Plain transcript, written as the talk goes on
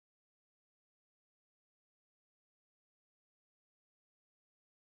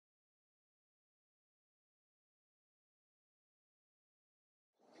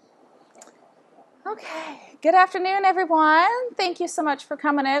Okay, good afternoon, everyone. Thank you so much for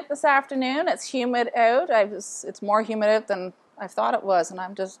coming out this afternoon. It's humid out. It's more humid out than I thought it was, and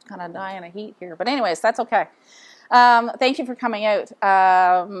I'm just kind of dying of heat here. But anyways, that's okay. Thank you for coming out.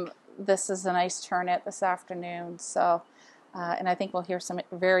 This is a nice turnout this afternoon, so and I think we'll hear some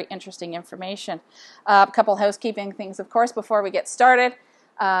very interesting information. A couple housekeeping things, of course, before we get started.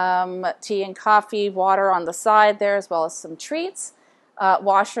 Tea and coffee, water on the side there, as well as some treats.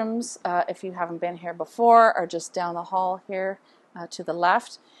 Washrooms, if you haven't been here before, are just down the hall here to the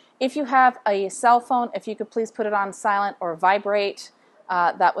left. If you have a cell phone, if you could please put it on silent or vibrate,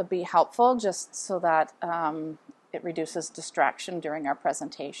 that would be helpful, just so that it reduces distraction during our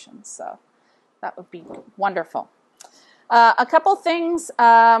presentation. So that would be wonderful. A couple things,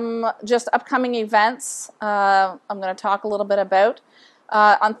 just upcoming events I'm going to talk a little bit about.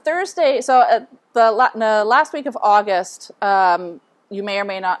 On Thursday, so the last week of August, you may or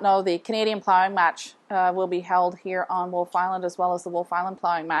may not know the Canadian Plowing Match will be held here on Wolfe Island, as well as the Wolfe Island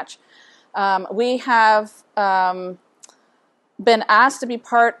Plowing Match. We have been asked to be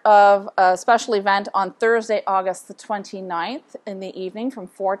part of a special event on Thursday, August the 29th in the evening from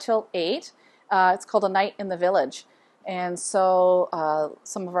 4 till 8. It's called A Night in the Village. And so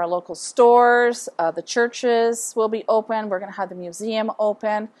some of our local stores, the churches will be open. We're going to have the museum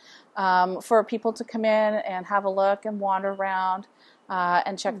open for people to come in and have a look and wander around.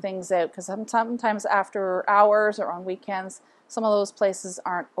 And check things out, because sometimes after hours or on weekends, some of those places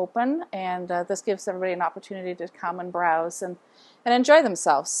aren't open, and this gives everybody an opportunity to come and browse and enjoy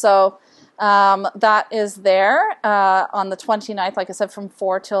themselves. So that is there on the 29th, like I said, from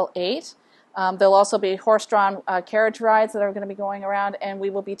 4 till 8. There'll also be horse-drawn carriage rides that are going to be going around, and we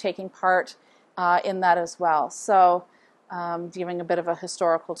will be taking part in that as well. So giving a bit of a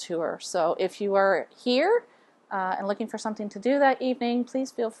historical tour. So if you are here, and looking for something to do that evening,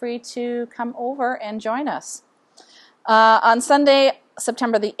 please feel free to come over and join us. On Sunday,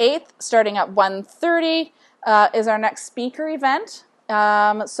 September the 8th, starting at 1:30, is our next speaker event.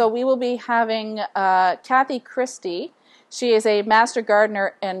 So we will be having Kathy Christie. She is a Master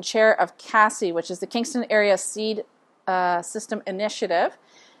Gardener and Chair of CASI, which is the Kingston Area Seed System Initiative.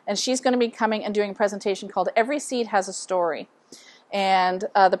 And she's going to be coming and doing a presentation called Every Seed Has a Story. And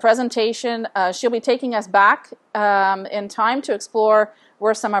the presentation, she'll be taking us back in time to explore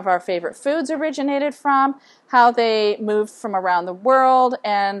where some of our favorite foods originated from, how they moved from around the world,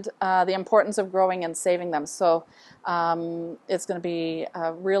 and the importance of growing and saving them. So it's going to be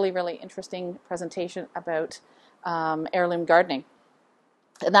a really, really interesting presentation about heirloom gardening.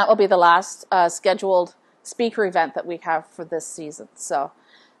 And that will be the last scheduled speaker event that we have for this season. So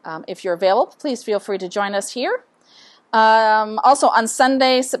if you're available, please feel free to join us here. Also on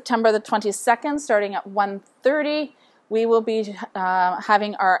Sunday, September the 22nd, starting at 1:30, we will be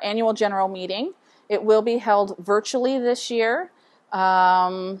having our annual general meeting. It will be held virtually this year.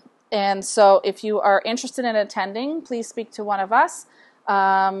 And so if you are interested in attending, please speak to one of us.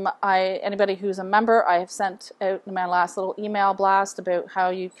 Anybody who's a member, I have sent out my last little email blast about how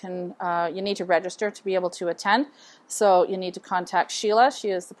you can, you need to register to be able to attend. So you need to contact Sheila. She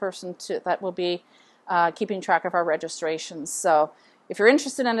is the person that will be keeping track of our registrations. So if you're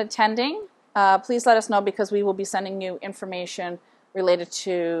interested in attending, please let us know, because we will be sending you information related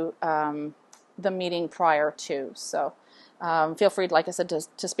to the meeting prior to. So feel free, like I said,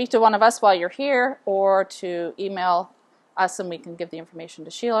 to speak to one of us while you're here, or to email us and we can give the information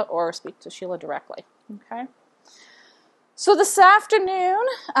to Sheila, or speak to Sheila directly. Okay. So this afternoon,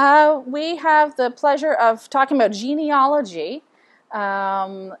 we have the pleasure of talking about genealogy.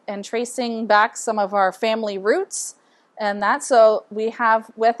 And tracing back some of our family roots and that. So we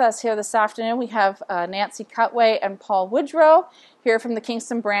have with us here this afternoon, we have Nancy Cutway and Paul Woodrow here from the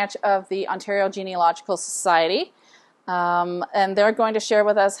Kingston Branch of the Ontario Genealogical Society. And they're going to share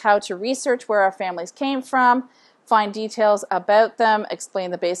with us how to research where our families came from, find details about them,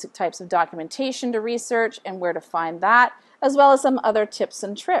 explain the basic types of documentation to research and where to find that, as well as some other tips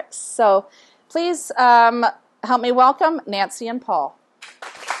and tricks. So please help me welcome Nancy and Paul.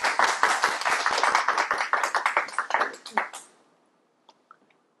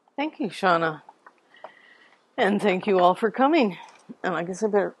 Thank you, Shauna. And thank you all for coming. And I guess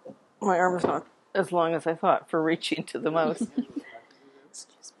my arm is not as long as I thought for reaching to the mouse.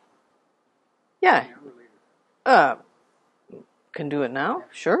 Excuse me. Yeah. Can do it now?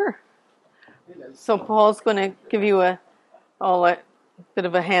 Sure. So Paul's going to give you a bit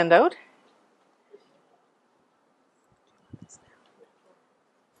of a handout.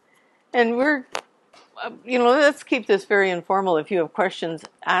 And we're, let's keep this very informal. If you have questions,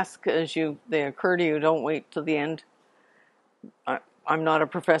 ask as they occur to you. Don't wait till the end. I'm not a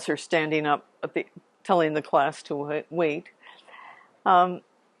professor standing up telling the class to wait.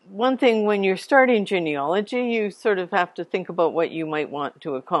 One thing, when you're starting genealogy, you sort of have to think about what you might want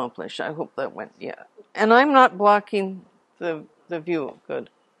to accomplish. I hope that went, yeah. And I'm not blocking the view. Good.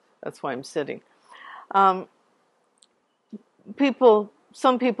 That's why I'm sitting. Some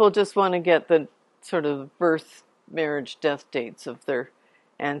people just want to get the sort of birth, marriage, death dates of their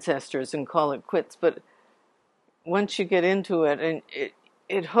ancestors and call it quits. But once you get into it, and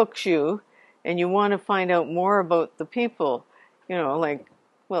it hooks you, and you want to find out more about the people, like,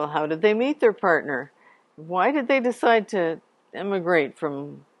 well, how did they meet their partner? Why did they decide to emigrate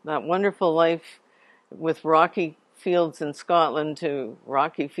from that wonderful life with rocky fields in Scotland to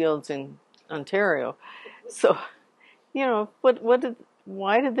rocky fields in Ontario? So,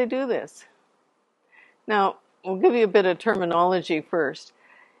 why did they do this? Now, we'll give you a bit of terminology first.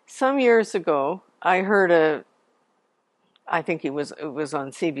 Some years ago, I heard I think it was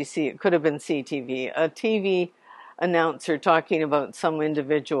on CBC, it could have been CTV, a TV announcer talking about some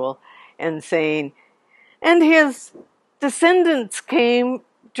individual and saying, and his descendants came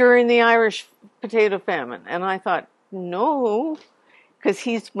during the Irish potato famine. And I thought, no, because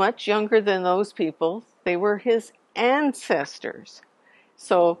he's much younger than those people. They were his ancestors.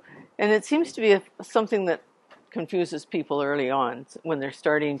 So, and it seems to be something that confuses people early on when they're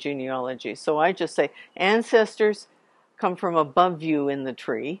starting genealogy. So I just say ancestors come from above you in the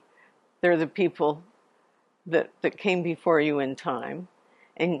tree. They're the people that came before you in time.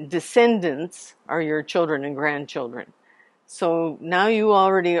 And descendants are your children and grandchildren. So now you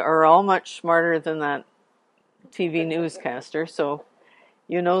already are all much smarter than that TV newscaster, so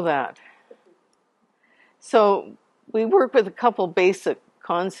you know that. So we work with a couple basic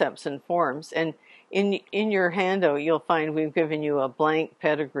concepts and forms, and in your handout you'll find we've given you a blank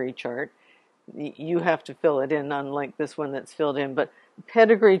pedigree chart. You have to fill it in, unlike this one that's filled in, but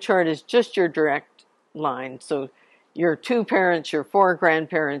pedigree chart is just your direct line. So your 2 parents, your 4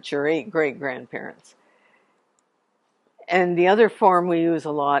 grandparents, your 8 great-grandparents. And the other form we use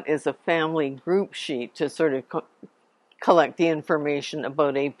a lot is a family group sheet to sort of collect the information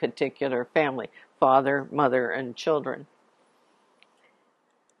about a particular family, father, mother, and children.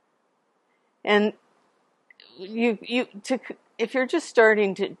 And if you're just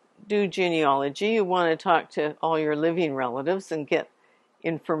starting to do genealogy, you want to talk to all your living relatives and get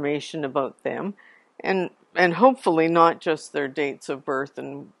information about them, and hopefully not just their dates of birth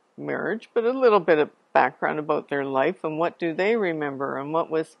and marriage, but a little bit of background about their life and what do they remember and what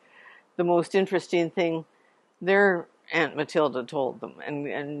was the most interesting thing their Aunt Matilda told them,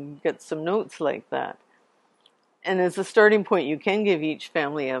 and get some notes like that. And as a starting point, you can give each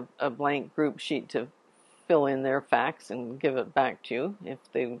family a blank group sheet to fill in their facts and give it back to you if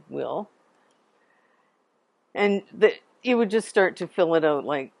they will. And you would just start to fill it out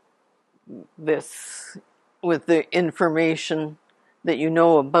like this with the information that you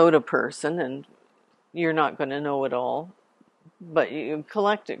know about a person, and you're not going to know it all, but you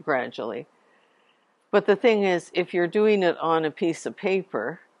collect it gradually. But the thing is, if you're doing it on a piece of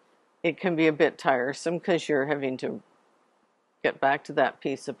paper, it can be a bit tiresome because you're having to get back to that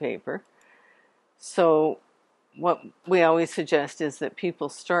piece of paper. So what we always suggest is that people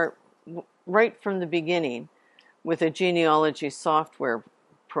start right from the beginning with a genealogy software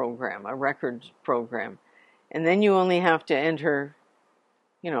program, a record program. And then you only have to enter,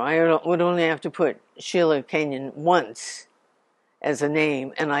 I would only have to put Sheila Kenyon once as a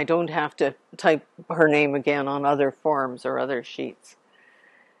name, and I don't have to type her name again on other forms or other sheets.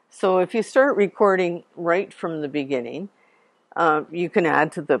 So if you start recording right from the beginning, you can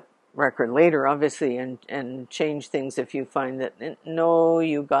add to the record later, obviously, and change things if you find that, no,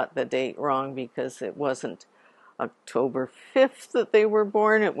 you got the date wrong because it wasn't October 5th that they were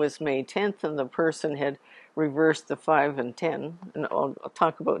born, it was May 10th, and the person had reversed the 5 and 10. And I'll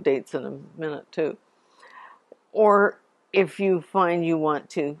talk about dates in a minute too. Or if you find you want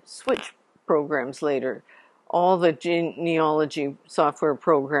to switch programs later, all the genealogy software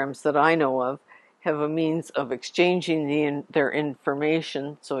programs that I know of have a means of exchanging their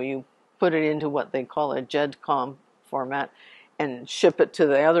information. So you put it into what they call a GEDCOM format and ship it to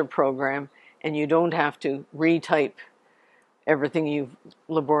the other program, and you don't have to retype everything you've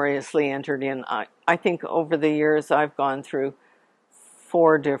laboriously entered in. I think over the years I've gone through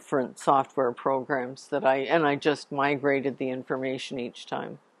 4 different software programs that I just migrated the information each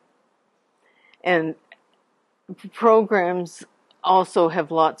time. And programs also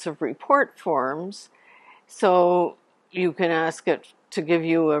have lots of report forms, so you can ask it to give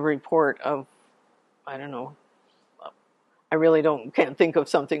you a report of, I don't know, I really can't think of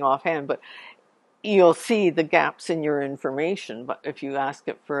something offhand, but you'll see the gaps in your information. But if you ask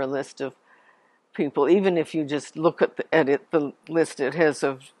it for a list of people, even if you just look at the list it has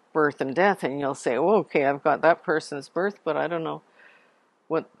of birth and death, and you'll say, oh, okay, I've got that person's birth, but I don't know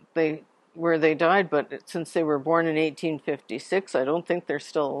where they died. But since they were born in 1856, I don't think they're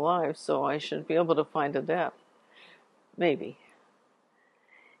still alive, so I should be able to find a death, maybe.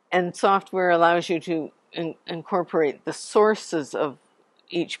 And software allows you to incorporate the sources of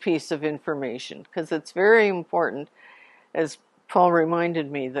each piece of information, because it's very important, as Paul reminded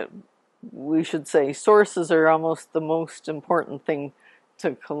me, that we should say sources are almost the most important thing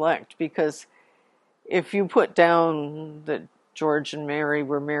to collect, because if you put down that George and Mary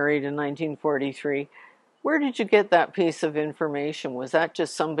were married in 1943, where did you get that piece of information? Was that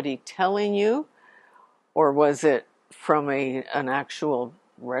just somebody telling you, or was it from an actual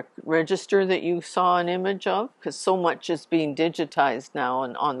register that you saw an image of? Because so much is being digitized now,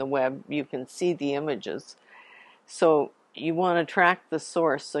 and on the web you can see the images. So you want to track the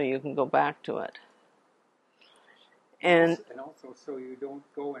source so you can go back to it. And also so you don't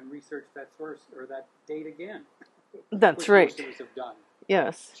go and research that source or that date again. That's right. Most of us have done.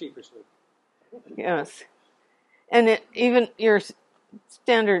 Yes. Sheepishly. Yes. And even your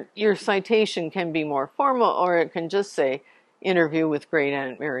citation can be more formal, or it can just say interview with Great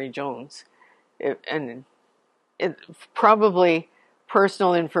Aunt Mary Jones. And probably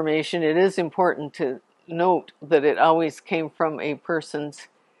personal information. It is important to note that it always came from a person's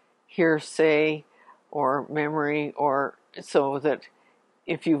hearsay or memory, or so that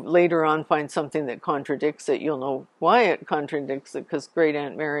if you later on find something that contradicts it, you'll know why it contradicts it, because Great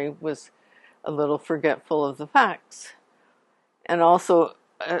Aunt Mary was a little forgetful of the facts. And also,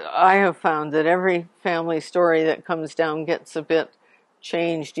 I have found that every family story that comes down gets a bit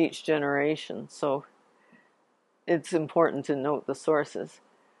changed each generation, so it's important to note the sources.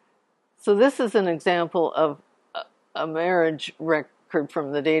 So this is an example of a marriage record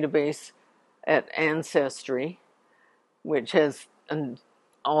from the database at Ancestry, which has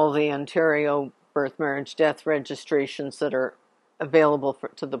all the Ontario birth, marriage, death registrations that are available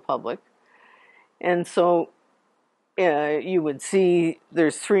to the public. And so you would see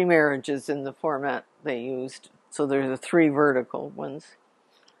there's 3 marriages in the format they used. So there's the 3 vertical ones.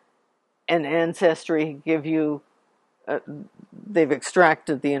 And Ancestry give you, they've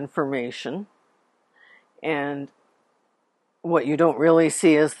extracted the information. And what you don't really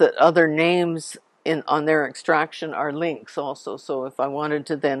see is that other names on their extraction are links also. So if I wanted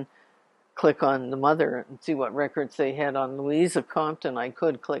to then click on the mother and see what records they had on Louisa Compton, I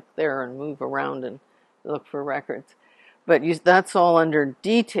could click there and move around and look for records. But that's all under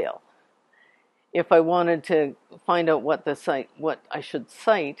detail. If I wanted to find out what I should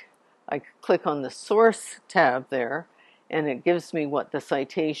cite, I could click on the source tab there, and it gives me what the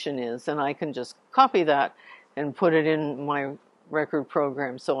citation is, and I can just copy that and put it in my record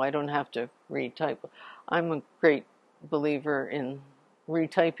program so I don't have to retype. I'm a great believer in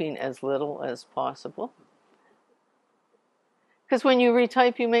retyping as little as possible, because when you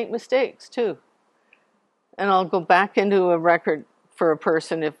retype you make mistakes too. And I'll go back into a record for a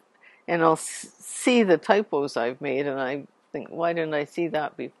person and I'll see the typos I've made, and I think, why didn't I see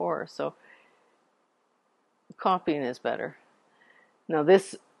that before? So copying is better. Now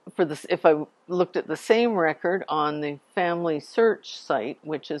if I looked at the same record on the Family Search site,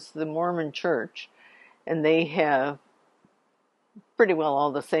 which is the Mormon Church, and they have pretty well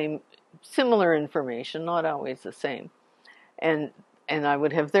all the same, similar information, not always the same. And I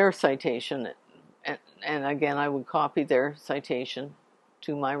would have their citation, and again, I would copy their citation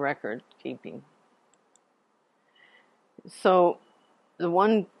to my record keeping. So the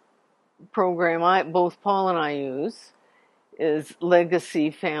one program both Paul and I use is Legacy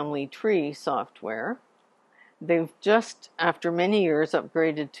Family Tree software. They've just, after many years,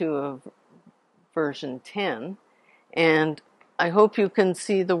 upgraded to a version 10, and I hope you can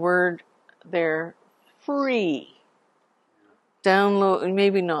see the word there, free. Download,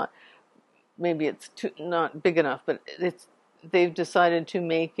 maybe not. Maybe it's not big enough, but they've decided to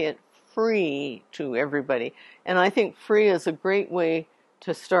make it free to everybody. And I think free is a great way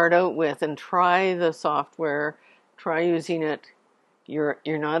to start out with and try the software, try using it. You're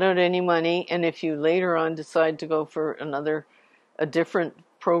not out any money, and if you later on decide to go for a different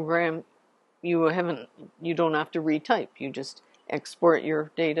program, you don't have to retype. You just export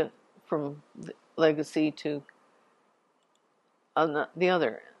your data from Legacy to the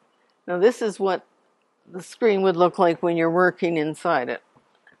other. Now this is what the screen would look like when you're working inside it.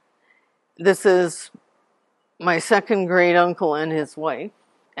 This is my second great uncle and his wife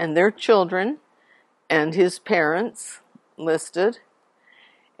and their children and his parents listed.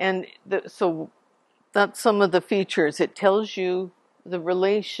 And so that's some of the features. It tells you the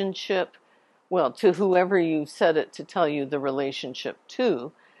relationship well, to whoever you set it to tell you the relationship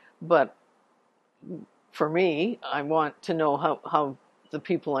to. But for me, I want to know how the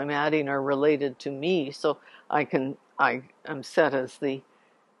people I'm adding are related to me, so I am set as the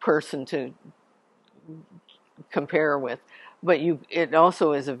person to compare with. But it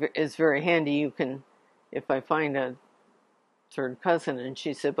also is very handy. You can, if I find a third cousin and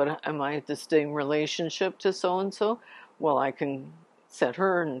she said, but am I the same relationship to so and so? Well, I can set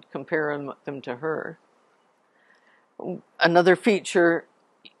her and compare them to her. Another feature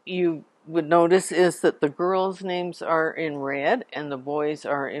you would notice is that the girls' names are in red and the boys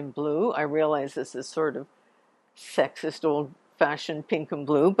are in blue. I realize this is sort of sexist, old-fashioned pink and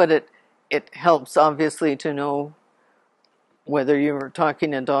blue, but it helps obviously to know whether you're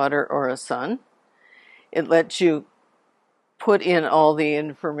talking a daughter or a son. It lets you put in all the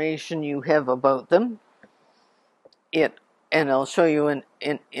information you have about them. And I'll show you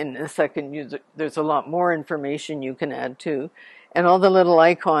in a second, there's a lot more information you can add too. And all the little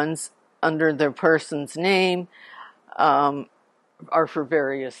icons under the person's name are for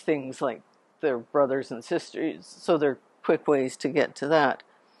various things like their brothers and sisters, so they're quick ways to get to that.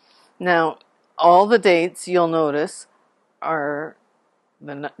 Now, all the dates you'll notice are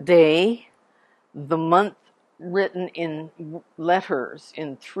the day, the month written in letters,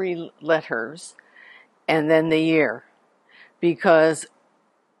 in 3 letters, and then the year. Because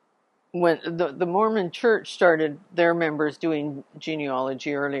when the Mormon Church started their members doing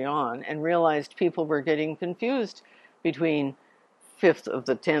genealogy early on and realized people were getting confused between 5th of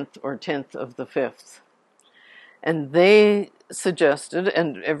the 10th or 10th of the 5th. And they suggested,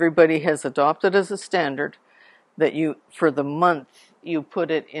 and everybody has adopted as a standard, that for the month, you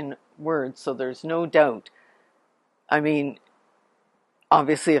put it in words so there's no doubt. I mean,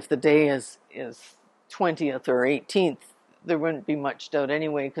 obviously if the day is 20th or 18th, there wouldn't be much doubt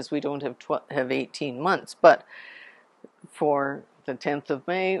anyway because we don't have 18 months. But for the 10th of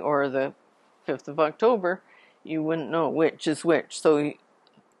May or the 5th of October, you wouldn't know which is which. So,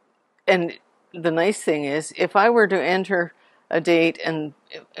 and the nice thing is, if I were to enter a date, and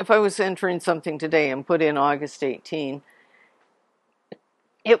if I was entering something today and put in August 18,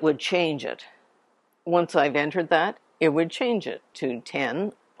 it would change it. Once I've entered that, it would change it to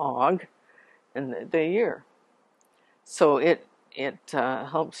 10 Aug and the year. So it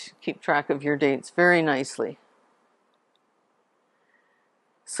helps keep track of your dates very nicely.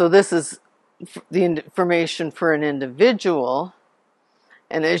 So this is the information for an individual.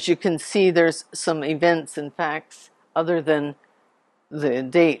 And as you can see, there's some events and facts other than the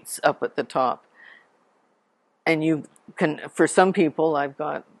dates up at the top. And you can, for some people, I've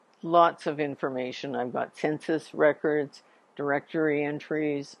got lots of information. I've got census records, directory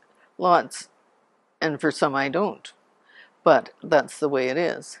entries, lots. And for some I don't. But that's the way it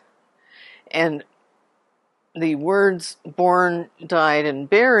is. And the words born, died, and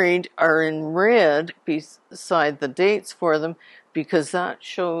buried are in red beside the dates for them because that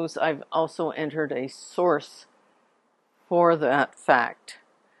shows I've also entered a source for that fact.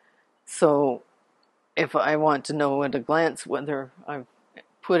 So if I want to know at a glance whether I've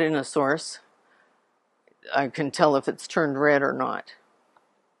put in a source, I can tell if it's turned red or not.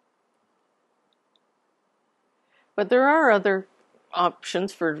 But there are other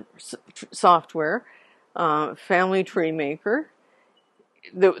options for software. Family Tree Maker.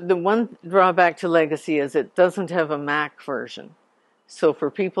 The one drawback to Legacy is it doesn't have a Mac version. So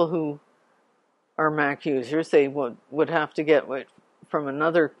for people who are Mac users, they would have to get from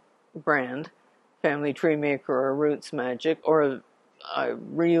another brand, Family Tree Maker or Roots Magic, or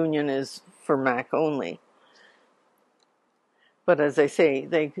Reunion is for Mac only. But as I say,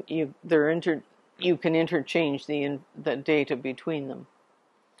 you can interchange the data between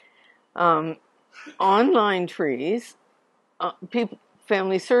them. Online trees,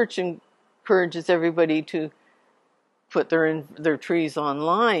 Family Search encourages everybody to put their trees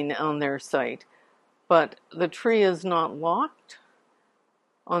online on their site, but the tree is not locked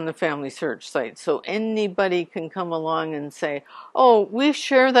on the Family Search site, so anybody can come along and say, oh, we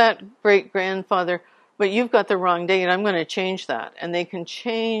share that great-grandfather, but you've got the wrong date, I'm going to change that. And they can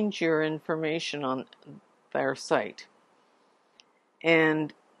change your information on their site.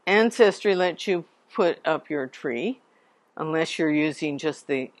 And Ancestry lets you put up your tree, unless you're using just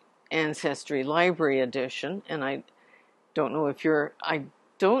the Ancestry Library Edition. And I don't know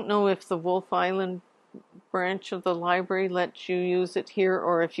if the Wolfe Island branch of the library lets you use it here,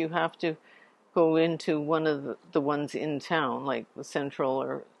 or if you have to go into one of the ones in town, like the Central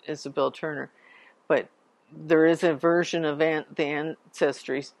or Isabel Turner. But there is a version of the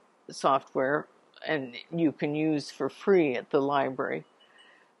Ancestry software, and you can use for free at the library.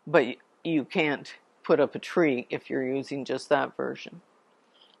 But you can't put up a tree if you're using just that version.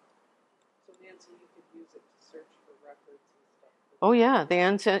 So Nancy, you could use it to search for records and stuff. Oh yeah, the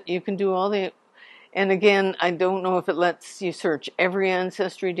ancestry, you can do all the, and again, I don't know if it lets you search every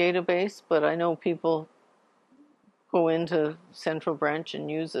ancestry database, but I know people go into Central Branch and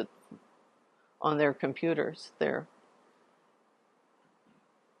use it on their computers there.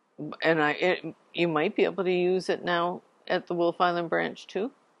 And you might be able to use it now at the Wolfe Island branch too.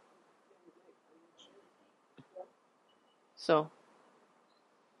 So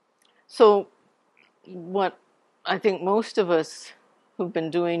what I think most of us who've been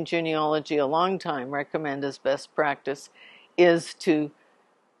doing genealogy a long time recommend as best practice is to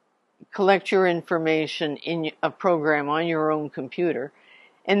collect your information in a program on your own computer.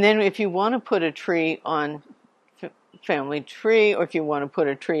 And then if you want to put a tree on Family Tree, or if you want to put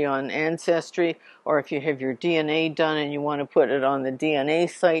a tree on Ancestry, or if you have your DNA done and you want to put it on the DNA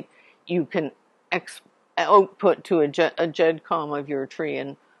site, you can output to a GEDCOM of your tree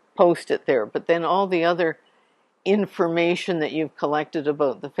and post it there. But then all the other information that you've collected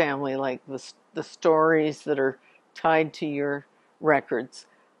about the family, like the stories that are tied to your records,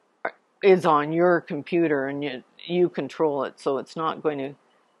 is on your computer, and you control it. So it's not going to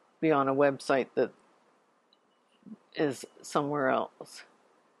be on a website that is somewhere else,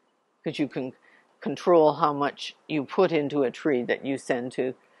 because you can control how much you put into a tree that you send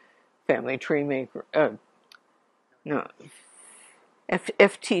to Family Tree Maker.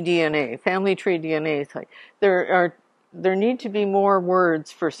 FTDNA, Family Tree DNA site. There need to be more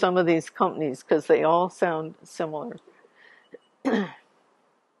words for some of these companies because they all sound similar.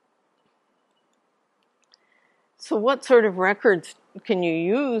 So what sort of records can you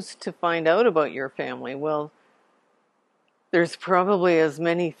use to find out about your family? Well, there's probably as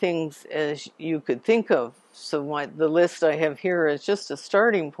many things as you could think of. So the list I have here is just a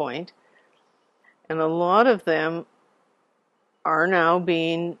starting point. And a lot of them are now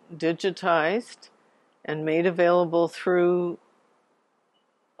being digitized and made available through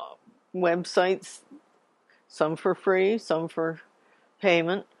websites, some for free, some for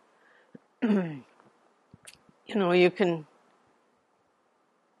payment. You can,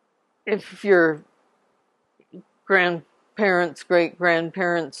 if your grandparents,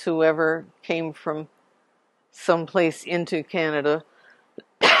 great-grandparents, whoever came from someplace into Canada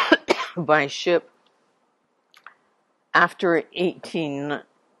by ship after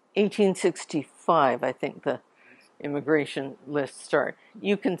 1865, I think the immigration lists start,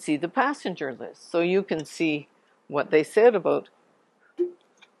 you can see the passenger list. So you can see what they said about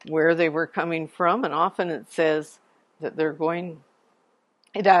where they were coming from, and often it says that they're going,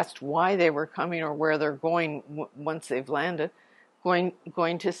 it asked why they were coming or where they're going once they've landed,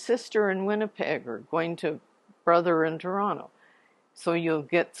 going to sister in Winnipeg or going to brother in Toronto. So you'll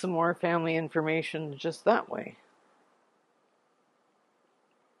get some more family information just that way.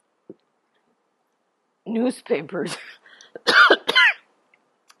 Newspapers,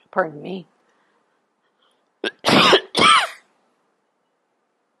 pardon me,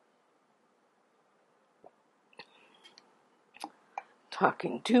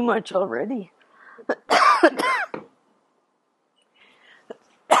 talking too much already.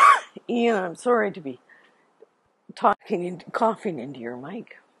 Ian, I'm sorry to be talking and coughing into your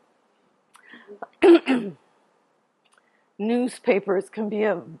mic. Newspapers can be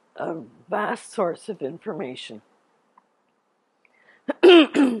a vast source of information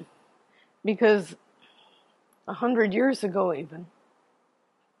because 100 years ago even,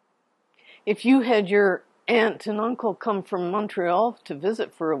 if you had your aunt and uncle come from Montreal to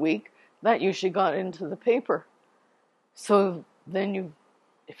visit for a week, that usually got into the paper. So then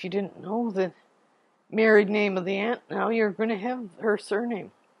if you didn't know the married name of the aunt, now you're going to have her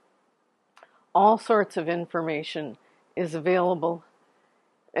surname. All sorts of information is available,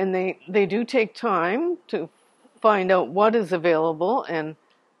 and they do take time to find out what is available and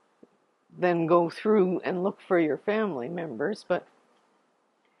then go through and look for your family members, but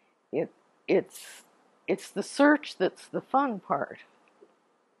it's the search that's the fun part.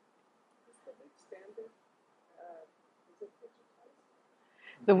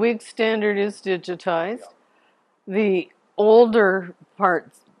 The Whig Standard is digitized. The older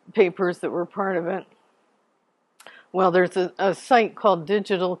papers that were part of it, well, there's a site called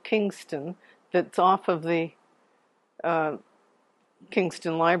Digital Kingston that's off of the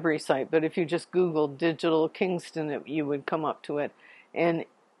Kingston Library site, but if you just Google Digital Kingston, you would come up to it. And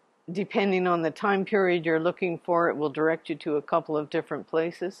depending on the time period you're looking for, it will direct you to a couple of different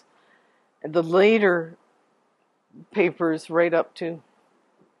places. The later papers, right up to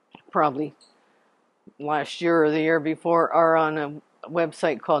probably last year or the year before, are on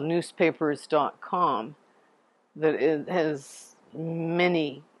website called newspapers.com that it has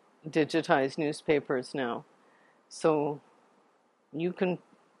many digitized newspapers now. So you can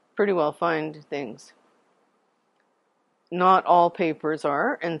pretty well find things. Not all papers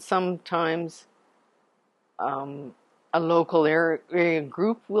are, and sometimes a local area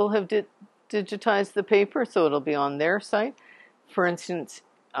group will have digitized the paper, so it'll be on their site. For instance,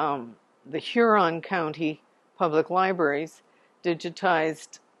 the Huron County Public Libraries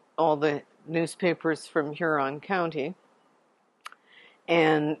digitized all the newspapers from Huron County,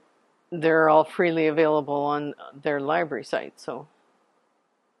 and they're all freely available on their library site. So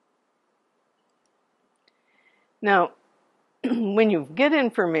now, when you get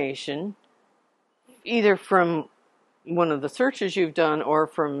information, either from one of the searches you've done or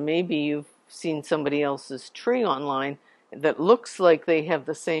from maybe you've seen somebody else's tree online that looks like they have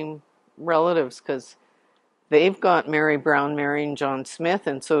the same relatives because they've got Mary Brown marrying John Smith,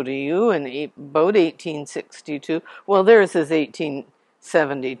 and so do you, and about 1862. Well, theirs is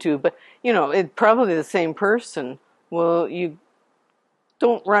 1872, but, you know, it's probably the same person. Well, you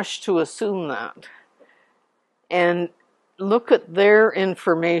don't rush to assume that. And look at their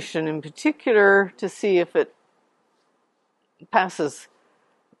information in particular to see if it passes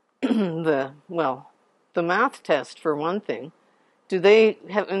the math test, for one thing. Do they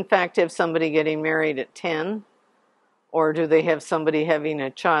in fact have somebody getting married at 10? Or do they have somebody having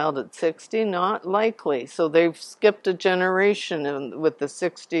a child at 60? Not likely. So they've skipped a generation with the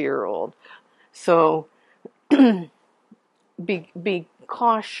 60-year-old. So be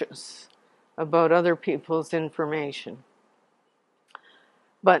cautious about other people's information.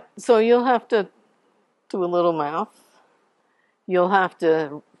 But so you'll have to do a little math. You'll have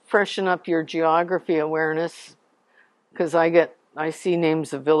to freshen up your geography awareness, because I see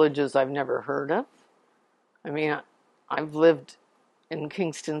names of villages I've never heard of. I mean, I've lived in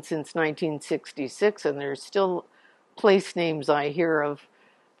Kingston since 1966, and there's still place names I hear of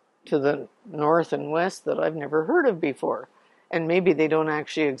to the north and west that I've never heard of before. And maybe they don't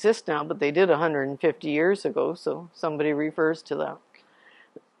actually exist now, but they did 150 years ago, so somebody refers to that.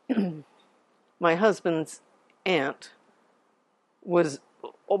 My husband's aunt was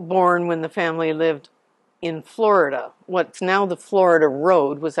born when the family lived in Florida. What's now the Florida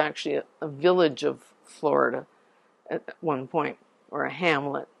Road was actually a village of Florida at one point, or a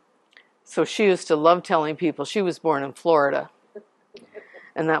hamlet. So she used to love telling people she was born in Florida,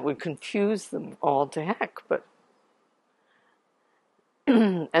 and that would confuse them all to heck. But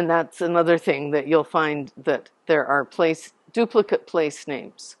and that's another thing that you'll find, that there are duplicate place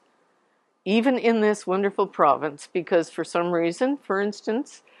names, even in this wonderful province, because for some reason, for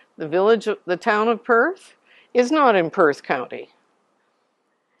instance, the town of Perth is not in Perth County.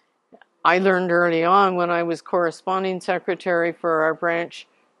 I learned early on when I was corresponding secretary for our branch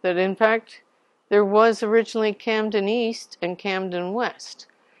that in fact there was originally Camden East and Camden West.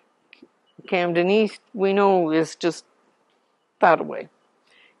 Camden East, we know, is just that way.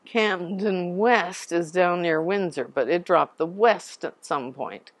 Camden West is down near Windsor, but it dropped the west at some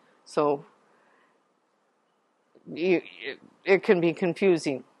point. So it can be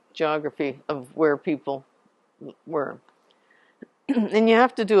confusing, geography of where people were. And you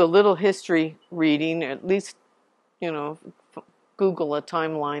have to do a little history reading, at least, Google a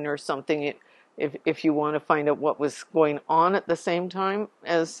timeline or something if you want to find out what was going on at the same time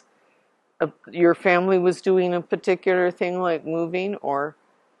as your family was doing a particular thing like moving or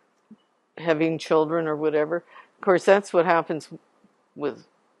having children or whatever. Of course, that's what happens with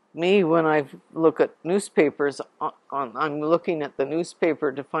me when I look at newspapers. I'm looking at the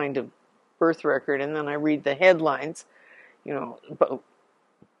newspaper to find a birth record, and then I read the headlines, about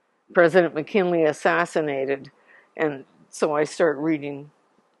President McKinley assassinated, and so I start reading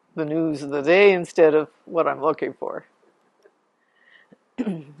the news of the day instead of what I'm looking for.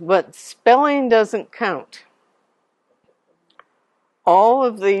 But spelling doesn't count. All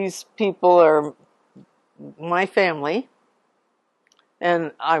of these people are my family,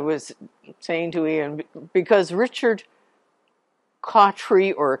 and I was saying to Ian, because Richard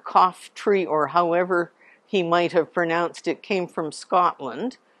Cawtrey or Coftree or however he might have pronounced it came from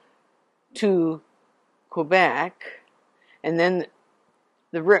Scotland to Quebec, and then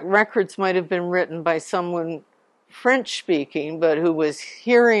the records might have been written by someone French-speaking, but who was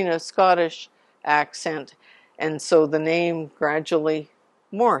hearing a Scottish accent, and so the name gradually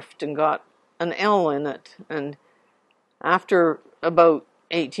morphed and got an L in it. And after about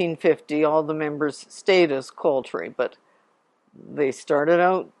 1850, all the members stayed as Coultry, but they started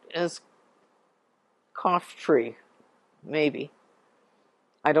out as Coftree, maybe.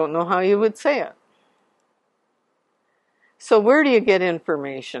 I don't know how you would say it. So where do you get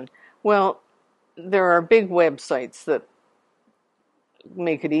information? Well, there are big websites that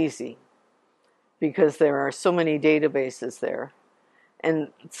make it easy because there are so many databases there. And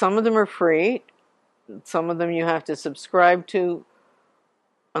some of them are free. Some of them you have to subscribe to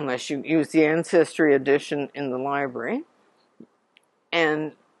unless you use the Ancestry edition in the library.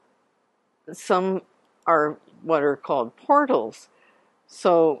 And some are what are called portals.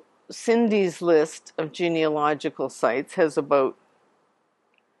 So Cindy's list of genealogical sites has about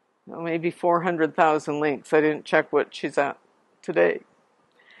maybe 400,000 links. I didn't check what she's at today.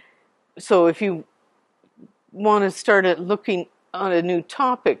 So if you want to start looking on a new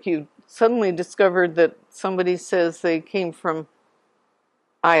topic, you suddenly discovered that somebody says they came from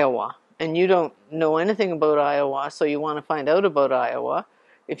Iowa, and you don't know anything about Iowa, so you want to find out about Iowa.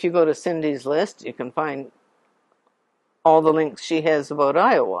 If you go to Cindy's list, you can find all the links she has about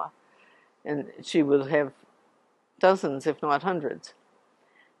Iowa, and she will have dozens, if not hundreds.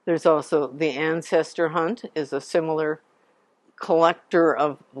 There's also the Ancestor Hunt is a similar collector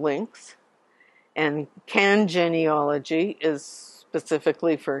of links, and Can Genealogy is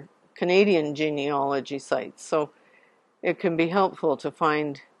specifically for Canadian genealogy sites. So it can be helpful to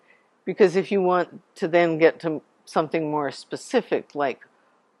find, because if you want to then get to something more specific, like,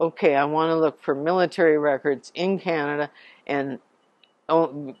 okay, I want to look for military records in Canada and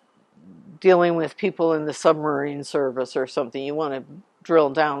dealing with people in the submarine service or something, you want to drill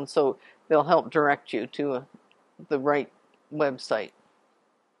down, so they'll help direct you to the right website.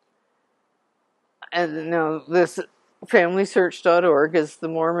 And now this FamilySearch.org is the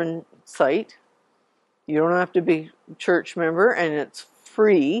Mormon site. You don't have to be a church member, and it's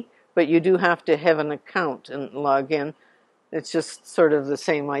free, but you do have to have an account and log in. It's just sort of the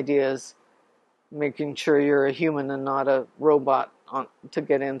same idea as making sure you're a human and not a robot to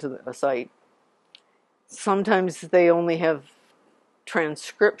get into the site. Sometimes they only have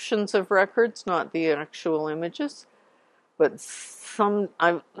transcriptions of records, not the actual images. But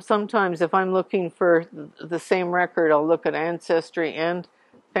sometimes if I'm looking for the same record, I'll look at Ancestry and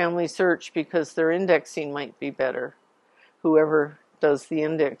Family Search because their indexing might be better, whoever does the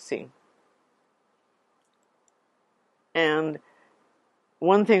indexing. And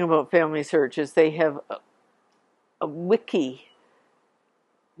one thing about Family Search is they have a wiki.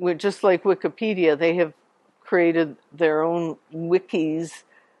 Just like Wikipedia, they have created their own wikis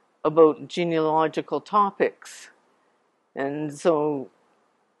about genealogical topics. And so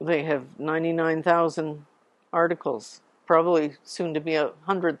they have 99,000 articles, probably soon to be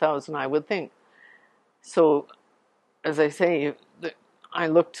 100,000, I would think. So, as I say, I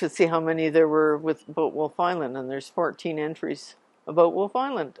looked to see how many there were about Wolfe Island, and there's 14 entries about Wolfe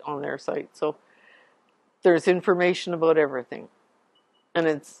Island on their site. So there's information about everything. And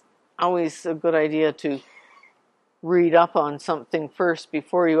it's always a good idea to read up on something first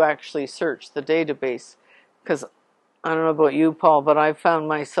before you actually search the database. Because I don't know about you, Paul, but I've found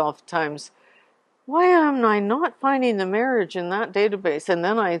myself times, why am I not finding the marriage in that database? And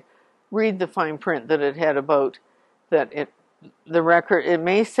then I read the fine print that it had about that it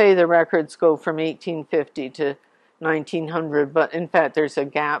may say the records go from 1850 to 1900, but in fact there's a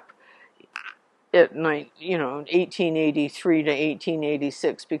gap at 1883 to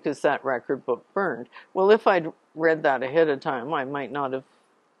 1886 because that record book burned. Well, if I'd read that ahead of time, I might not have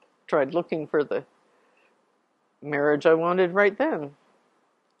tried looking for the marriage I wanted right then.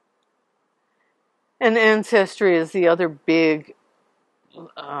 And Ancestry is the other big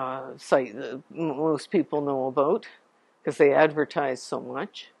site that most people know about because they advertise so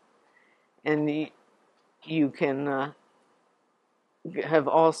much. And you can have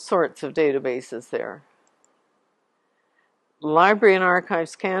all sorts of databases there. Library and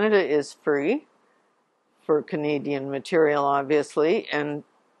Archives Canada is free for Canadian material, obviously, and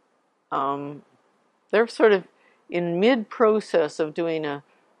they're sort of in mid-process of doing a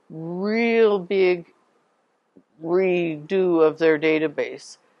real big redo of their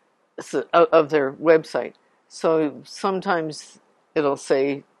database, of their website. So sometimes it'll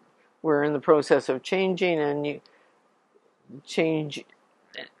say we're in the process of changing, and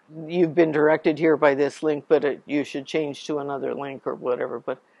you've been directed here by this link, but you should change to another link or whatever.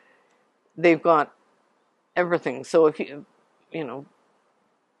 But they've got everything. So if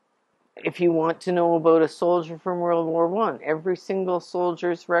you want to know about a soldier from World War I, every single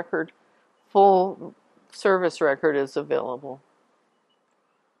soldier's record, full service record, is available.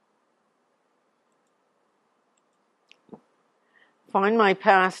 Find My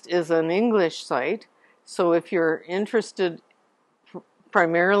Past is an English site, so if you're interested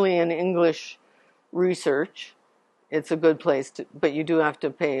primarily in English research, it's a good place to, but you do have to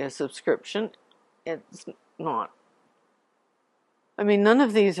pay a subscription. It's not I mean, none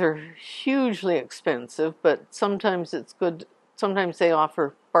of these are hugely expensive, but sometimes it's good. Sometimes they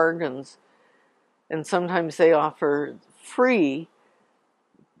offer bargains, and sometimes they offer free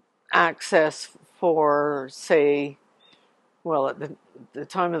access for, say, well, at the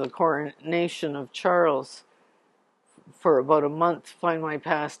time of the coronation of Charles, for about a month, Find My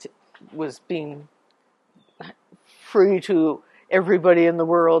Past was being free to everybody in the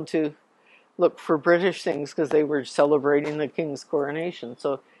world to look for British things because they were celebrating the King's coronation.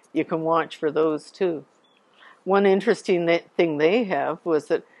 So you can watch for those too. One interesting thing they have was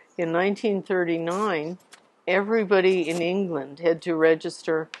that in 1939, everybody in England had to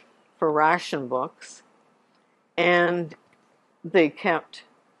register for ration books, and they kept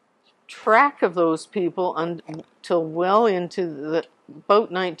track of those people until well into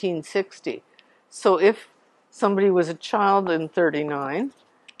about 1960. So if somebody was a child in 39,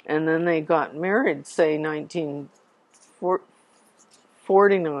 and then they got married, say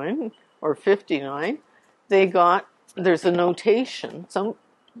 1949 or 59, there's a notation.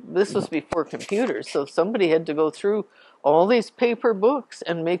 This was before computers, so somebody had to go through all these paper books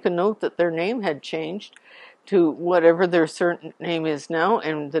and make a note that their name had changed to whatever their certain name is now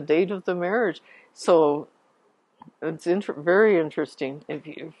and the date of the marriage. So it's very interesting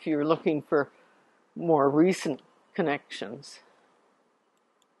if you're looking for more recent connections.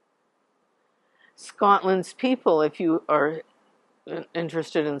 Scotland's people, if you are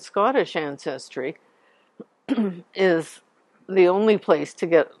interested in Scottish ancestry, is the only place to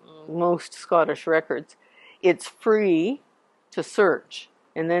get most Scottish records. It's free to search,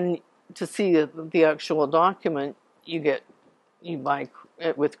 and then to see the actual document, you buy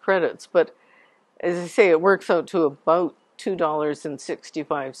it with credits. But as I say, it works out to about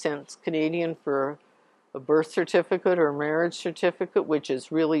 $2.65 Canadian for a birth certificate or a marriage certificate, which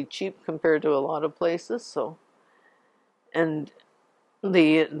is really cheap compared to a lot of places. So, and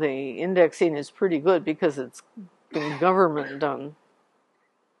the indexing is pretty good because it's been government done.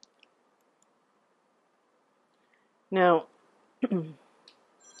 Now, it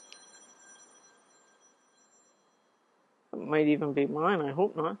might even be mine. I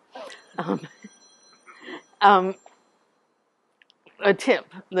hope not. A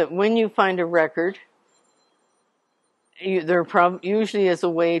tip that when you find a record, there usually is a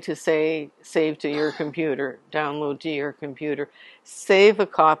way to say save to your computer, download to your computer, save a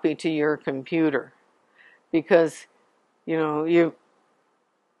copy to your computer, because you've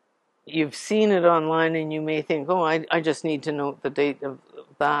seen it online and you may think, oh, I just need to note the date of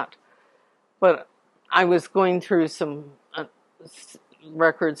that. But I was going through some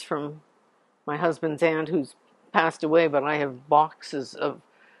records from my husband's aunt who's passed away, but I have boxes of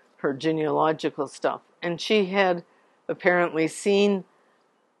her genealogical stuff, and she had apparently seen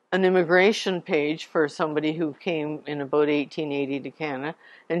an immigration page for somebody who came in about 1880 to Canada,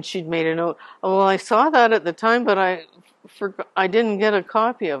 and she'd made a note, oh, well, I saw that at the time, but I didn't get a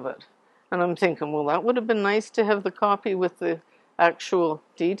copy of it. And I'm thinking, well, that would have been nice to have the copy with the actual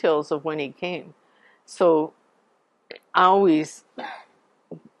details of when he came. So I always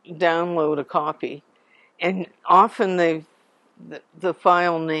download a copy, and often the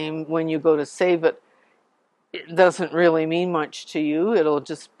file name, when you go to save it, it doesn't really mean much to you. It'll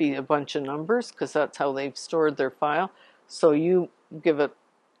just be a bunch of numbers because that's how they've stored their file. So you give it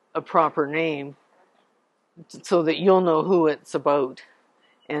a proper name so that you'll know who it's about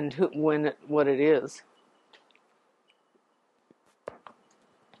and what it is.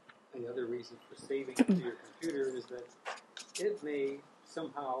 The other reason for saving it to your computer is that it may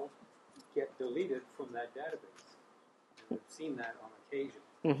somehow get deleted from that database. And I've seen that on occasion.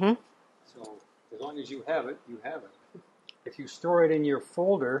 Mm-hmm. So as long as you have it, you have it. If you store it in your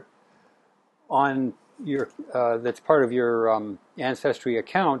folder on your that's part of your Ancestry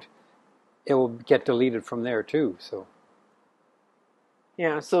account, it will get deleted from there too. So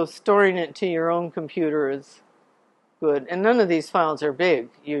yeah, so storing it to your own computer is good. And none of these files are big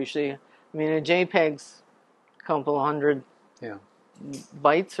usually. I mean, a JPEG's a couple hundred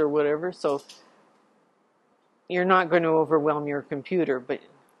bytes or whatever, so you're not going to overwhelm your computer, but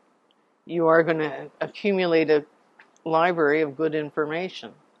you are going to accumulate a library of good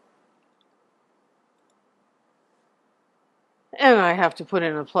information. And I have to put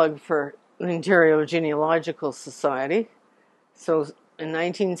in a plug for the Ontario Genealogical Society. So in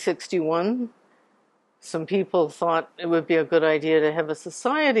 1961, some people thought it would be a good idea to have a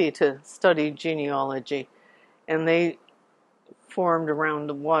society to study genealogy, and they formed around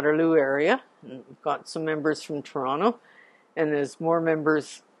the Waterloo area and got some members from Toronto, and as more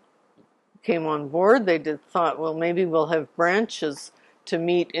members came on board, they thought, well, maybe we'll have branches to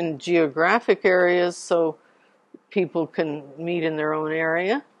meet in geographic areas, so people can meet in their own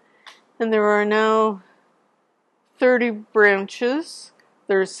area. And there are now 30 branches.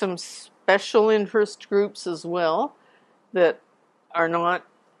 There's some special interest groups as well that are not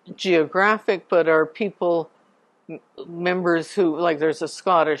geographic, but are people, members who, like there's a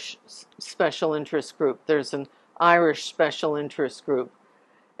Scottish special interest group, there's an Irish special interest group,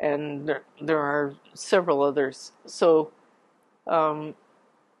 and there are several others. So,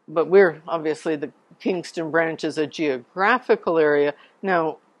 but we're obviously, the Kingston Branch is a geographical area.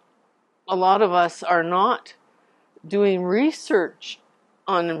 Now, a lot of us are not doing research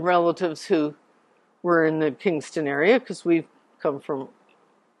on relatives who were in the Kingston area because we've come from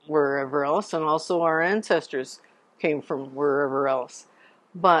wherever else, and also our ancestors came from wherever else.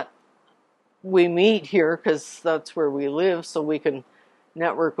 But we meet here because that's where we live, so we can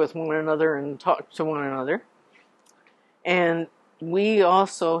network with one another and talk to one another. And we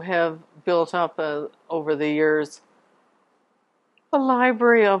also have built up over the years a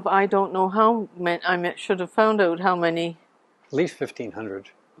library of, I don't know how many, I should have found out how many. At least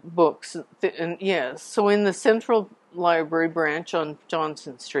 1,500. Books. And yes, so in the Central Library branch on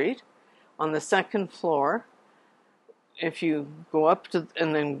Johnson Street, on the second floor, if you go up to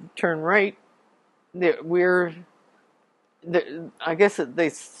and then turn right, I guess they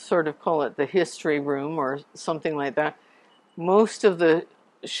sort of call it the history room or something like that. Most of the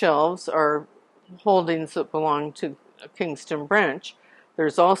shelves are holdings that belong to Kingston Branch.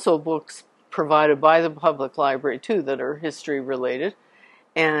 There's also books provided by the public library too that are history related,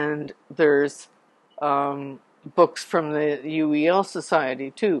 and there's books from the UEL Society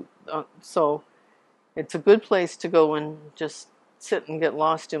too. So it's a good place to go and just sit and get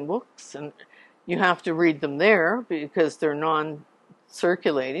lost in books, and you have to read them there because they're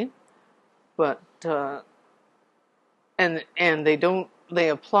non-circulating, but and they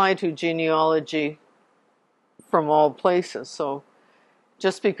apply to genealogy from all places. So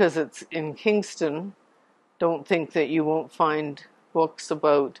just because it's in Kingston, don't think that you won't find books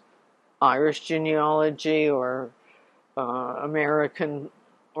about Irish genealogy or American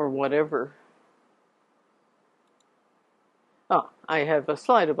or whatever. Oh, I have a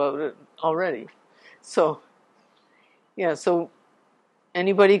slide about it already. So, yeah, so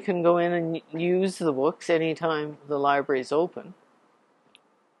anybody can go in and use the books anytime the library's open.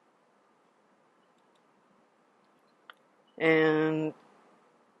 And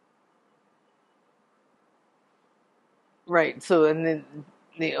right, so and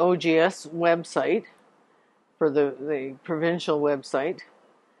the OGS website for the provincial website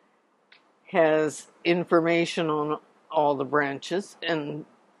has information on all the branches, and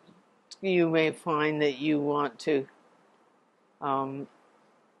you may find that you want to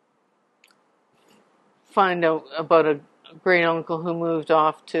find out about a great uncle who moved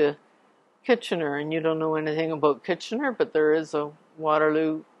off to Kitchener, and you don't know anything about Kitchener, but there is a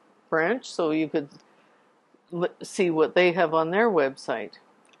Waterloo branch, so you could see what they have on their website.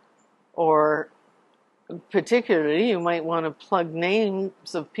 Or particularly, you might want to plug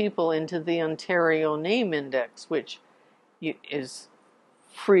names of people into the Ontario Name Index, which is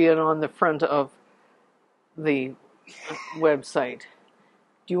free and on the front of the website.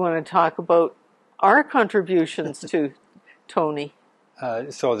 Do you want to talk about our contributions to Tony?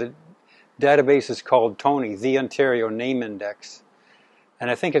 So the database is called TONY, the Ontario Name Index.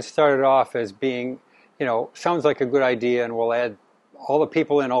 And I think it started off as being, sounds like a good idea, and we'll add all the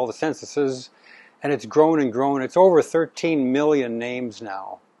people in all the censuses. And it's grown and grown. It's over 13 million names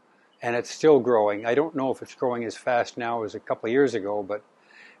now, and it's still growing. I don't know if it's growing as fast now as a couple of years ago, but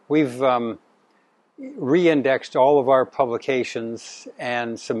we've re-indexed all of our publications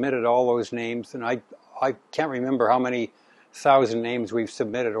and submitted all those names. And I can't remember how many thousand names we've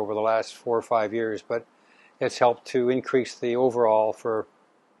submitted over the last 4 or 5 years, but it's helped to increase the overall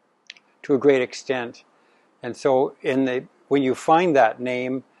to a great extent. And so when you find that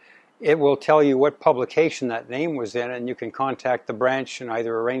name, it will tell you what publication that name was in, and you can contact the branch and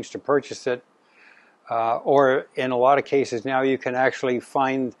either arrange to purchase it, or in a lot of cases now you can actually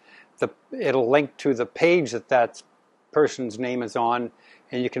find it'll link to the page that person's name is on,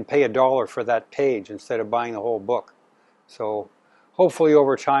 and you can pay $1 for that page instead of buying the whole book. So hopefully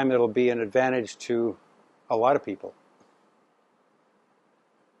over time it'll be an advantage to a lot of people.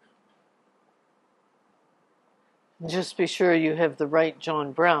 Just be sure you have the right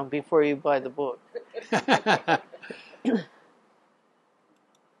John Brown before you buy the book.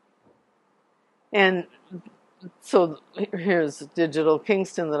 And so here's Digital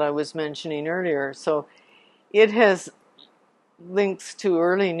Kingston that I was mentioning earlier. So it has links to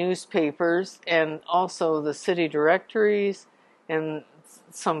early newspapers and also the city directories and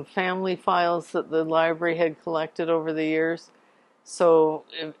some family files that the library had collected over the years. So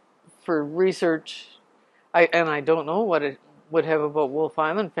for research, I don't know what it would have about Wolfe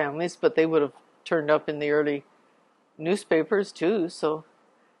Island families, but they would have turned up in the early newspapers too, so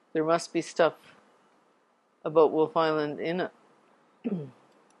there must be stuff about Wolfe Island in it.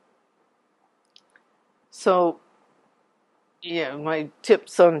 So, yeah, my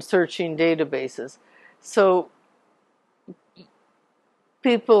tips on searching databases. So,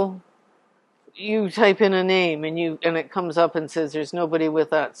 people, you type in a name and it comes up and says there's nobody with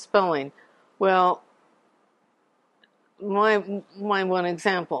that spelling. Well, my one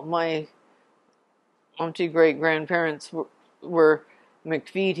example, my auntie great grandparents were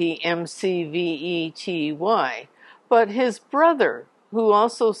McVety, McVety, but his brother, who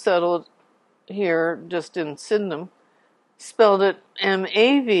also settled here just in Sydenham, spelled it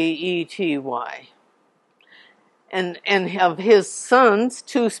Mavety. And of his sons,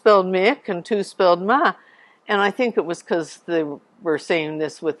 2 spelled Mick and 2 spelled Ma. And I think it was because they were saying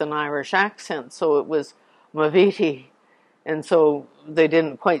this with an Irish accent, so it was Mavety. And so they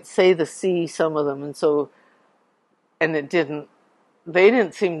didn't quite say the C, some of them, they didn't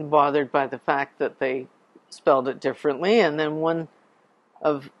seem bothered by the fact that they spelled it differently. And then one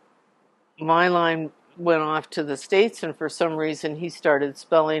of my line went off to the States, and for some reason he started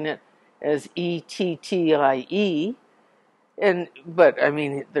spelling it as Ettie. But I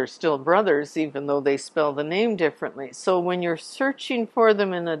mean, they're still brothers, even though they spell the name differently. So when you're searching for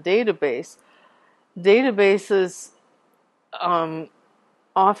them in a database, databases often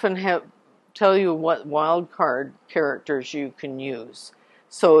tell you what wildcard characters you can use.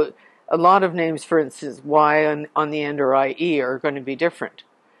 So a lot of names, for instance, Y on the end or IE are going to be different.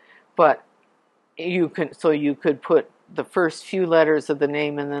 But you could put the first few letters of the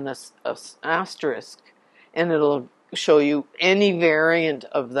name and then a asterisk, and it'll show you any variant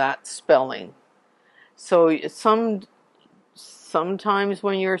of that spelling. So sometimes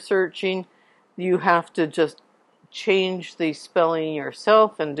when you're searching, you have to just change the spelling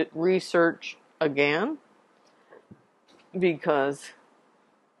yourself and research again, because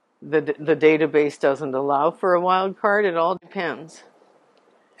the database doesn't allow for a wild card. It all depends.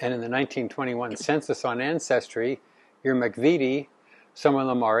 And in the 1921 census on ancestry, your McVety, some of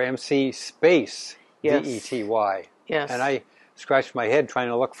them are MC space Vety. Yes. And I scratched my head trying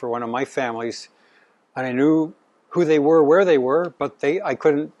to look for one of my families, and I knew who they were, where they were, but I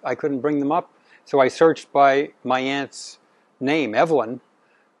couldn't bring them up. So I searched by my aunt's name, Evelyn,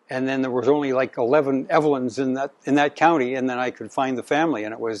 and then there was only like 11 Evelyns in that county, and then I could find the family,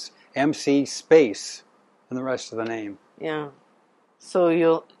 and it was MC space and the rest of the name. Yeah.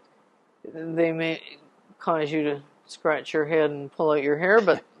 So they may cause you to scratch your head and pull out your hair,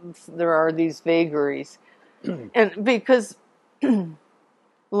 but there are these vagaries. And because a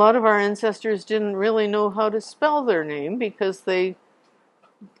lot of our ancestors didn't really know how to spell their name because they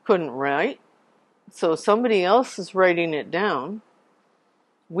couldn't write, so somebody else is writing it down.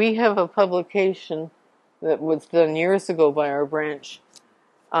 We have a publication that was done years ago by our branch,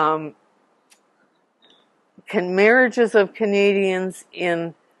 marriages of Canadians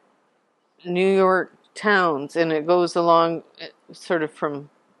in New York towns, and it goes along sort of from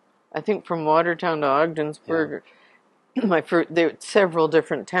Watertown to Ogdensburg. Yeah. There several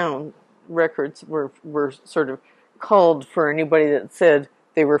different town records were sort of called for anybody that said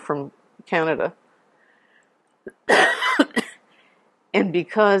they were from Canada. And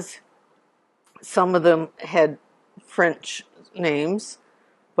because some of them had French names,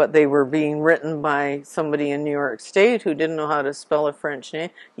 but they were being written by somebody in New York State who didn't know how to spell a French name,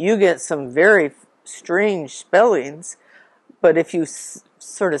 you get some very strange spellings, but if you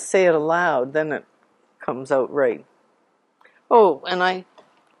sort of say it aloud, then it comes out right. Oh, and I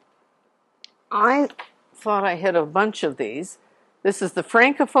thought I had a bunch of these. This is the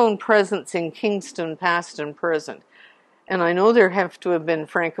Francophone presence in Kingston, past and present. And I know there have to have been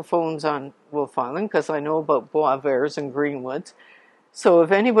Francophones on Wolfe Island, because I know about Boisvert and Greenwoods. So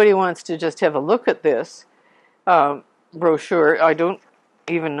if anybody wants to just have a look at this brochure, I don't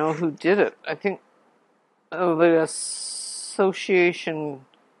even know who did it. I think the Association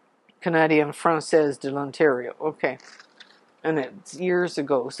Canadienne Française de l'Ontario. Okay. And it's years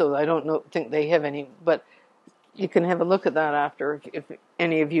ago, so I don't think they have any, but you can have a look at that after if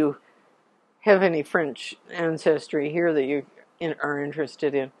any of you have any French ancestry here that you are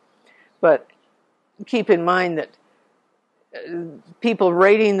interested in. But keep in mind that people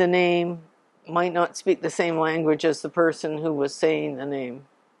writing the name might not speak the same language as the person who was saying the name.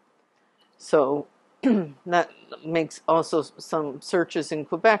 So that makes also some searches in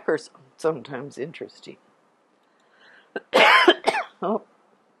Quebec are sometimes interesting. Oh,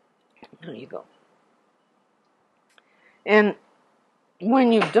 there you go. And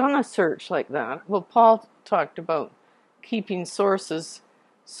when you've done a search like that, well, Paul talked about keeping sources,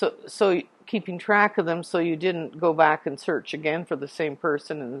 so keeping track of them so you didn't go back and search again for the same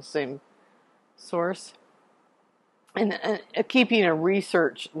person and the same source. And keeping a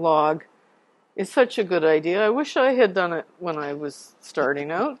research log is such a good idea. I wish I had done it when I was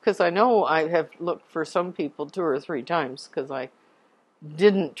starting out, because I know I have looked for some people 2 or 3 times because I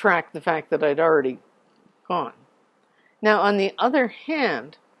didn't track the fact that I'd already gone. Now, on the other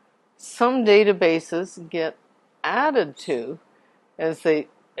hand, some databases get added to as the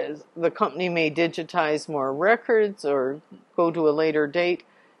company may digitize more records or go to a later date.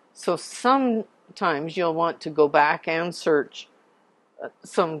 So sometimes you'll want to go back and search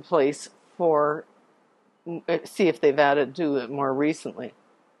someplace for, see if they've added to it more recently.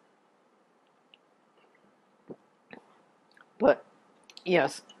 But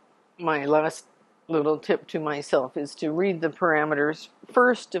yes, my last little tip to myself is to read the parameters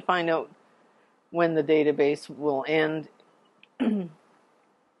first to find out when the database will end.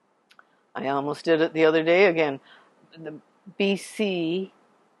 I almost did it the other day again. The BC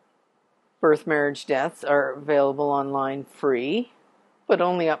birth, marriage, deaths are available online free, but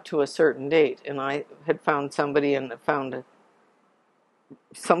only up to a certain date. And I had found somebody and found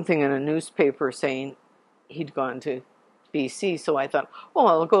something in a newspaper saying he'd gone to BC. So I thought, oh,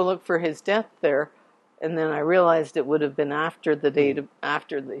 I'll go look for his death there. And then I realized it would have been after the date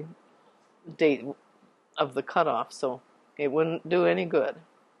of the cutoff, so it wouldn't do any good.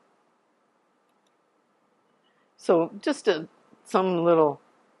 So just some little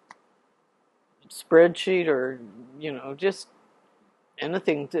spreadsheet or, just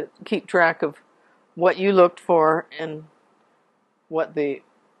anything to keep track of what you looked for and whether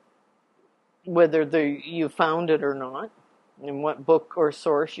you found it or not, and what book or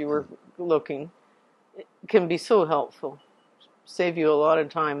source you were looking. It can be so helpful. Save you a lot of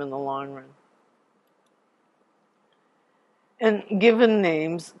time in the long run. And given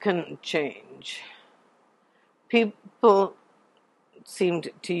names can change. People seem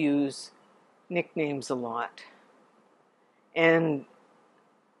to use nicknames a lot. And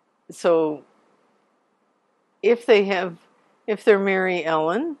so if they're Mary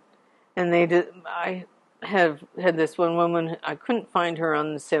Ellen, and I have had this one woman, I couldn't find her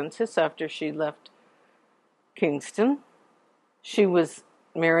on the census after she left Kingston. She was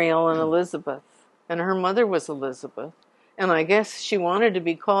Mary Ellen Elizabeth, and her mother was Elizabeth. And I guess she wanted to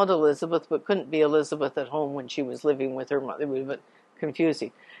be called Elizabeth, but couldn't be Elizabeth at home when she was living with her mother. It was a bit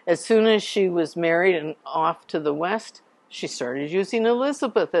confusing. As soon as she was married and off to the west, she started using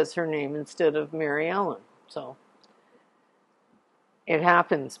Elizabeth as her name instead of Mary Ellen. So it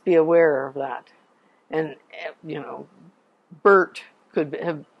happens. Be aware of that. And Bert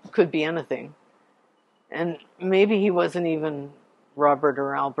could be anything. And maybe he wasn't even Robert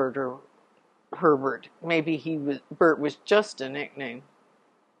or Albert or Herbert. Maybe Bert was just a nickname.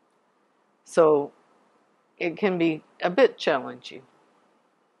 So it can be a bit challenging.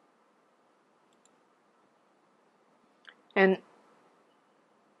 And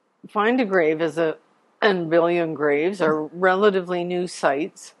Find a Grave and Billion Graves are relatively new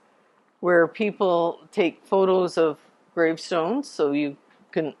sites where people take photos of gravestones, so you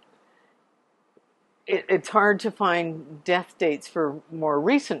can. It's hard to find death dates for more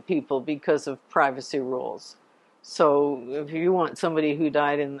recent people because of privacy rules. So if you want somebody who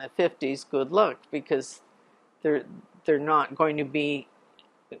died in the 50s, good luck, because they're not going to be,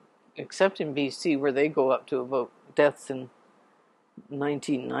 except in BC where they go up to about deaths in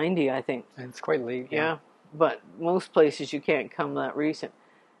 1990, I think. And it's quite late. Yeah, but most places you can't come that recent.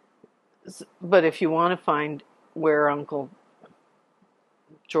 But if you want to find where Uncle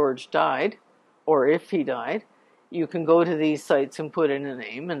George died, or if he died, you can go to these sites and put in a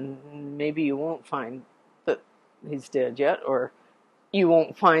name, and maybe you won't find that he's dead yet, or you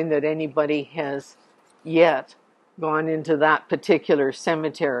won't find that anybody has yet gone into that particular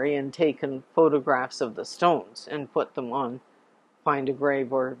cemetery and taken photographs of the stones and put them on Find a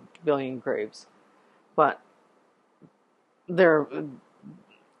Grave or Billion Graves. But those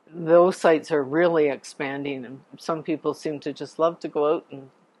sites are really expanding, and some people seem to just love to go out and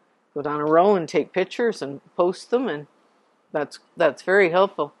go down a row and take pictures and post them, and that's very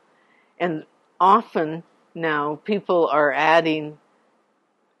helpful. And often now people are adding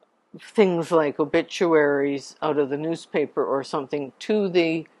things like obituaries out of the newspaper or something to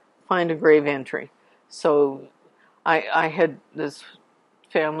the Find a Grave entry. So I had this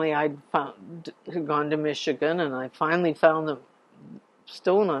family I'd found had gone to Michigan, and I finally found the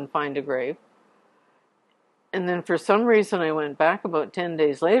stone on Find a Grave. And then for some reason I went back about 10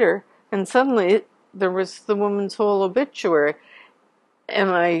 days later, and suddenly there was the woman's whole obituary.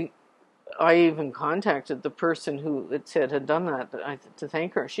 And I even contacted the person who it said had done that to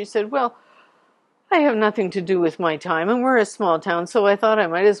thank her. She said, well, I have nothing to do with my time, and we're a small town, so I thought I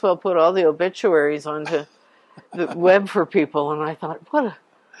might as well put all the obituaries onto the web for people. And I thought,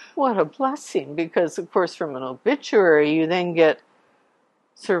 what a blessing, because of course from an obituary you then get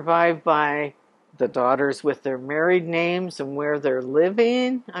survived by the daughters with their married names and where they're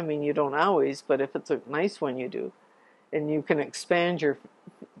living. I mean, you don't always, but if it's a nice one, you do. And you can expand your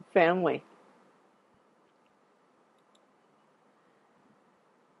family.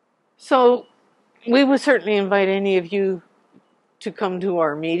 So we would certainly invite any of you to come to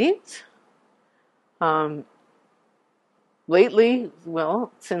our meetings. Lately,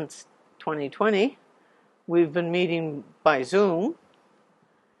 well, since 2020, we've been meeting by Zoom.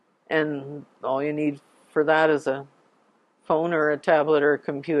 And all you need for that is a phone or a tablet or a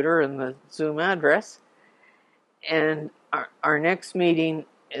computer and the Zoom address. And our next meeting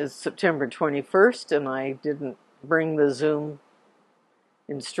is September 21st, and I didn't bring the Zoom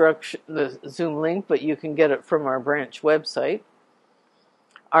the Zoom link, but you can get it from our branch website.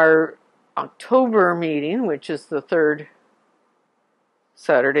 Our October meeting, which is the third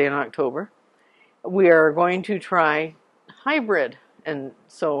Saturday in October, we are going to try hybrid. And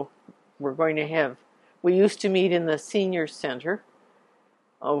so we're going to have, we used to meet in the senior center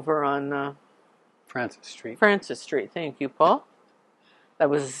over on Francis Street. Francis Street. Thank you, Paul. That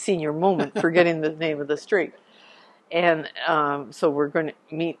was a senior moment, forgetting the name of the street. And so we're going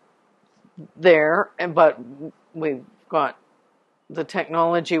to meet there, but we've got the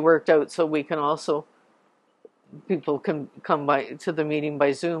technology worked out so we can also, people can come to the meeting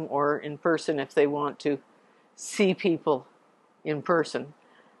by Zoom or in person if they want to see people in person.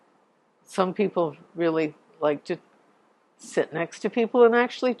 Some people really like to sit next to people and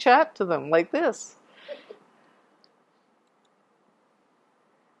actually chat to them like this.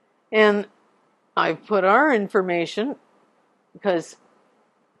 And I've put our information, because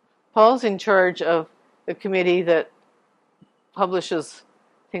Paul's in charge of the committee that publishes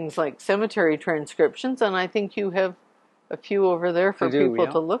things like cemetery transcriptions, and I think you have a few over there for people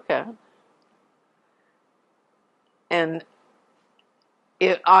to look at. And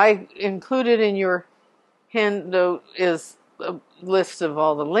I included in your handout is a list of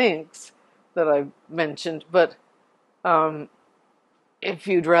all the links that I mentioned, but if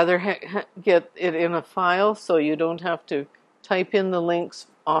you'd rather get it in a file so you don't have to type in the links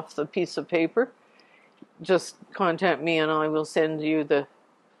off the piece of paper, just contact me and I will send you the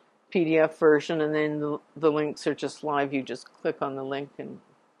PDF version, and then the links are just live. You just click on the link and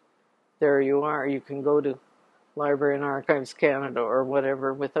there you are. You can go to Library and Archives Canada or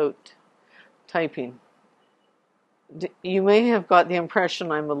whatever without typing. You may have got the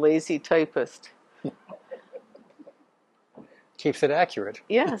impression I'm a lazy typist. Keeps it accurate.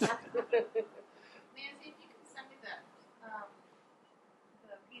 Yes. Nancy, if you can send me the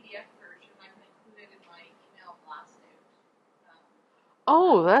PDF version, I can include it in my email blast out.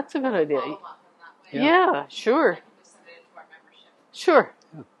 Oh, that's a good idea. Follow up in that way. Yeah, sure. I can just send it into our membership. Sure.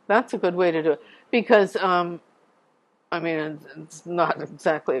 That's a good way to do it. Because, I mean, it's not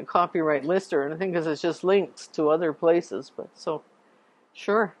exactly a copyright list or anything, because it's just links to other places. But so,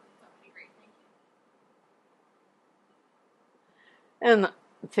 sure. That would be great. Thank you. And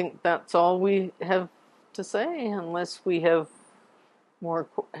I think that's all we have to say, unless we have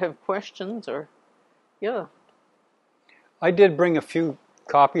questions or, yeah. I did bring a few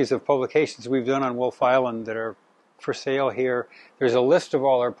copies of publications we've done on Wolfe Island that are for sale here. There's a list of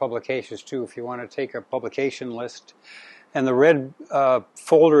all our publications too, if you want to take a publication list. And the red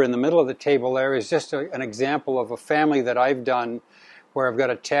folder in the middle of the table there is just an example of a family that I've done, where I've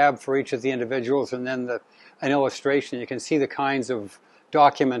got a tab for each of the individuals and then an illustration. You can see the kinds of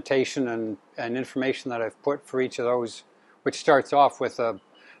documentation and information that I've put for each of those, which starts off with a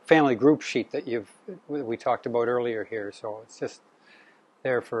family group sheet that we talked about earlier here. So it's just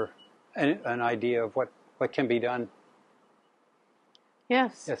there for an idea of what can be done.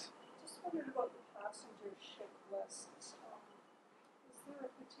 Yes. Yes. Just wondered about the passenger ship lists. Is there a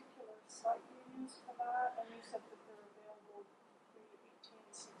particular site you use for that? And you said that they're available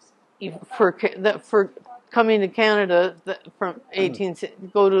For coming to Canada from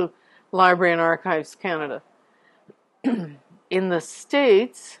go to Library and Archives Canada. In the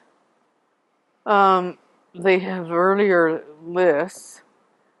States, they have earlier lists.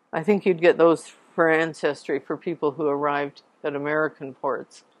 I think you'd get those for Ancestry for people who arrived at American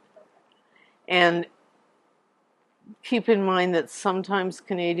ports. And keep in mind that sometimes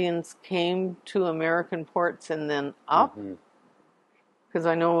Canadians came to American ports and then up, because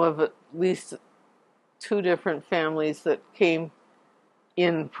I know of at least 2 different families that came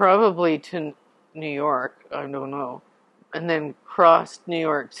in probably to New York, I don't know, and then crossed New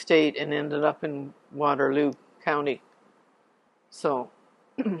York State and ended up in Waterloo County. So,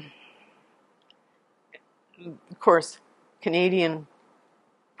 of course, Canadian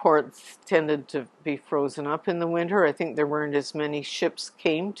ports tended to be frozen up in the winter. I think there weren't as many ships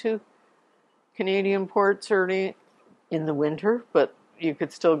came to Canadian ports early in the winter, but you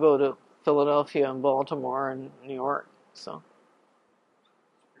could still go to Philadelphia and Baltimore and New York. So,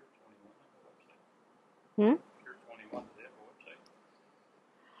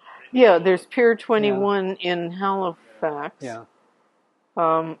 yeah, there's Pier 21 in Halifax. Yeah.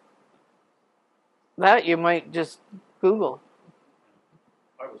 That you might just Google.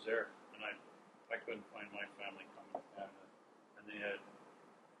 I was there, and I couldn't find my family coming to Canada, and they had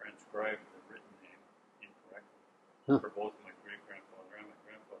transcribed the written name incorrectly for both my great-grandfather and my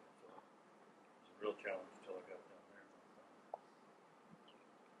grandfather. So it was a real challenge until I got down there.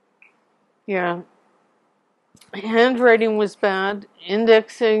 Yeah. Handwriting was bad.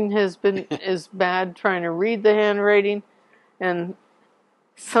 Indexing is bad, trying to read the handwriting. And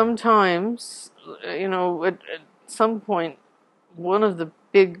sometimes, at some point, one of the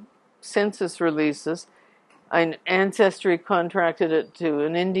big census releases, an Ancestry contracted it to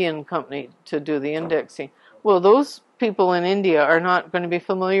an Indian company to do the indexing. Well, those people in India are not going to be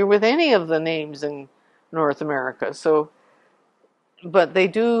familiar with any of the names in North America. So, but they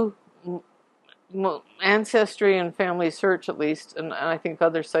do, Ancestry and Family Search at least, and I think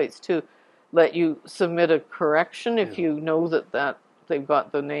other sites too, let you submit a correction. If you know that they've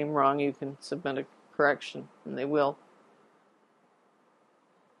got the name wrong, you can submit a correction, and they will.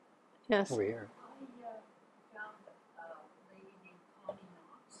 Yes. Over here. I found a lady named Connie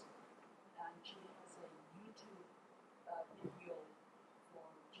Knox, and she has a YouTube video for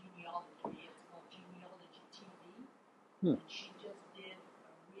genealogy. It's called Genealogy TV, and she just did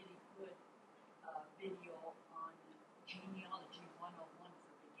a really good video on genealogy 101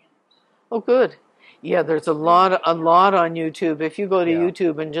 for beginners. Oh, good. Yeah, there's a lot on YouTube. If you go to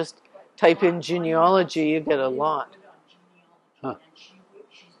YouTube and just type in genealogy, you get a lot. And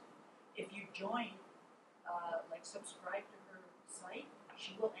if you join, subscribe to her site,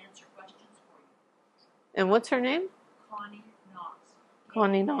 she will answer questions for you. And what's her name? Connie Knox.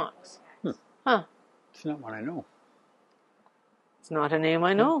 Connie Knox. Huh. It's not one I know. It's not a name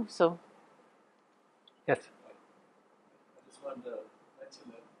I know, so. Yes. I just wanted to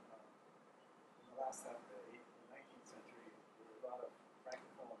mention that in the last half of the 19th century, there were a lot of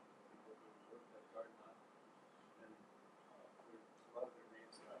francophone people who worked at Gardner, and a lot of their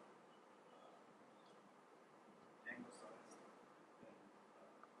names got anglicized, and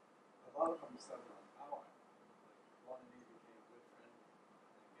a lot of them settled on Powell. Like Lonnie became Whitford, and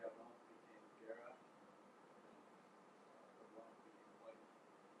Gavin became Garrett, and LeBlanc became White.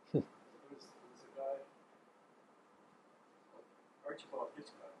 There was a guy, Archibald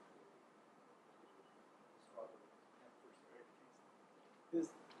Hitchcock, his father first married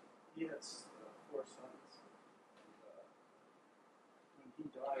Kingston. He had 4 sons, and when he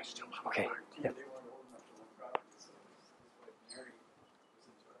died, Okay. they weren't old enough to own property, so his wife Mary was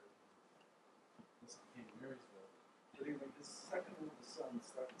in charge. This became Marysville. But anyway, his second oldest son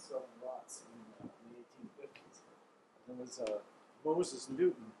started selling lots in the 1850s. And there was Moses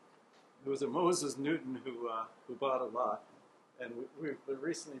Newton. There was a Moses Newton who bought a lot. And we've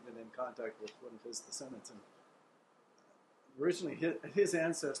recently been in contact with one of his descendants. And originally, his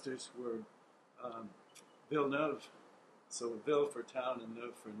ancestors were Villeneuve, so Ville for town and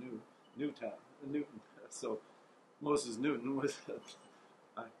Neuve for Newtown, Newton. So Moses Newton was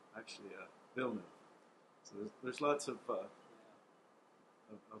actually Villeneuve. So there's lots of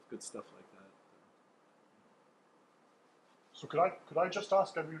good stuff like that. So could I just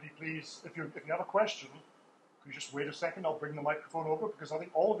ask everybody, please, if you have a question, could you just wait a second? I'll bring the microphone over, because I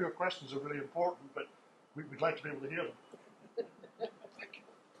think all of your questions are really important, but we'd like to be able to hear them.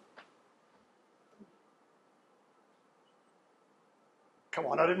 Come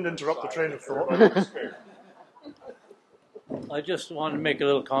on, I didn't interrupt the train of thought. I just want to make a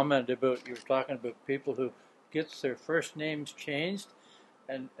little comment about, you were talking about people who gets their first names changed,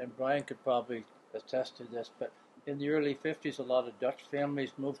 and Brian could probably attest to this, but in the early 50s, a lot of Dutch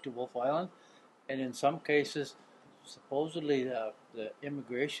families moved to Wolfe Island, and in some cases, supposedly the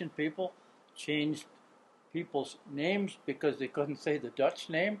immigration people changed people's names because they couldn't say the Dutch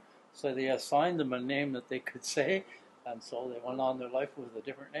name, so they assigned them a name that they could say, and so they went on their life with a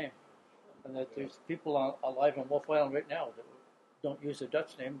different name. And that there's people alive on Wolfe Island right now that don't use a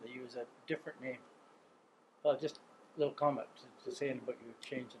Dutch name, they use a different name. Just a little comment to saying about you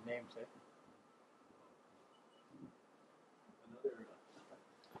change the names.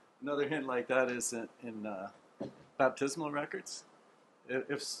 Another hint like that is in baptismal records.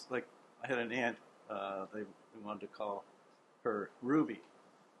 If like I had an aunt, they wanted to call her Ruby,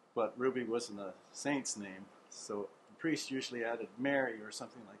 but Ruby wasn't a saint's name, so the priest usually added Mary or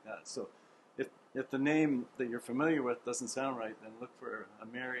something like that. So if the name that you're familiar with doesn't sound right, then look for a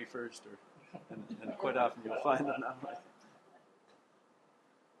Mary first, and quite often you'll find them that way.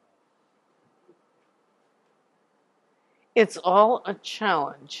 It's all a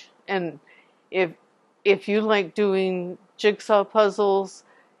challenge, and if you like doing jigsaw puzzles,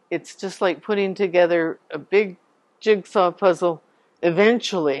 it's just like putting together a big jigsaw puzzle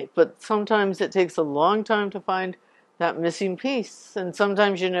eventually, but sometimes it takes a long time to find that missing piece, and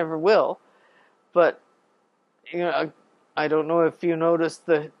sometimes you never will. But I don't know if you noticed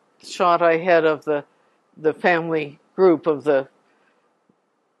the shot I had of the family group of the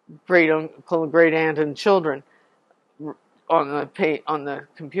great uncle, great aunt, and children on the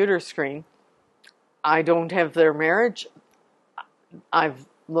computer screen. I don't have their marriage. I've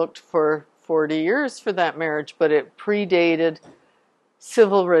looked for 40 years for that marriage, but it predated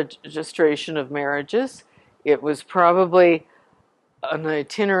civil registration of marriages. It was probably an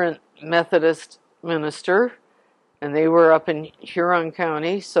itinerant Methodist minister, and they were up in Huron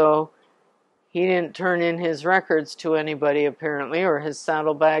County, so he didn't turn in his records to anybody apparently, or his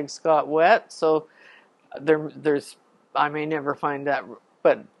saddlebags got wet. So there's I may never find that,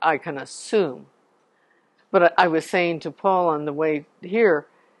 but I can assume. But I was saying to Paul on the way here,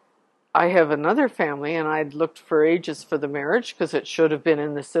 I have another family, and I'd looked for ages for the marriage because it should have been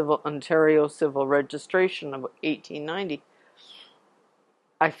in the Ontario Civil Registration of 1890.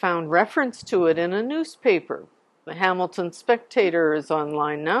 I found reference to it in a newspaper. The Hamilton Spectator is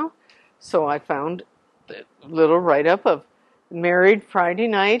online now, so I found a little write-up of married Friday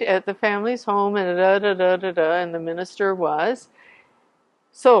night at the family's home, and and the minister was.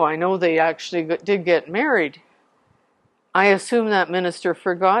 So I know they actually did get married. I assume that minister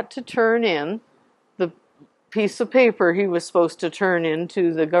forgot to turn in the piece of paper he was supposed to turn in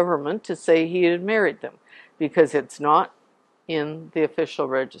to the government to say he had married them, because it's not in the official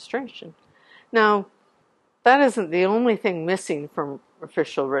registration. Now, that isn't the only thing missing from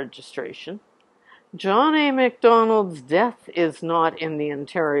official registration. John A. Macdonald's death is not in the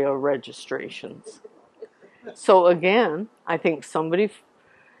Ontario registrations. So again, I think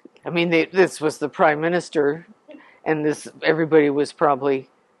this was the Prime Minister, and everybody was probably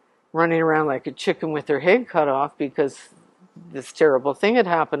running around like a chicken with their head cut off because this terrible thing had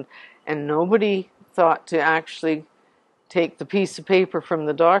happened, and nobody thought to actually take the piece of paper from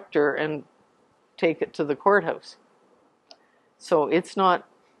the doctor and take it to the courthouse. So it's not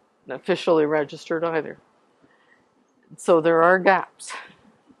officially registered either. So there are gaps.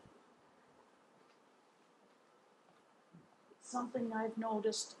 Something I've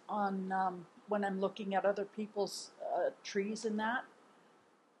noticed on when I'm looking at other people's trees and that,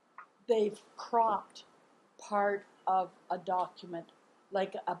 they've cropped part of a document,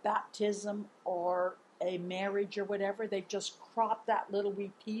 like a baptism or a marriage or whatever. They've just cropped that little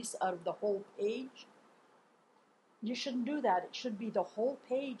wee piece out of the whole page. You shouldn't do that. It should be the whole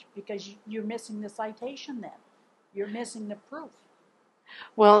page, because you're missing the citation then. You're missing the proof.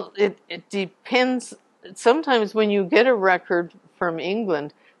 Well, it depends. Sometimes when you get a record from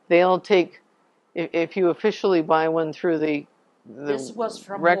England, they'll take, if you officially buy one through the This was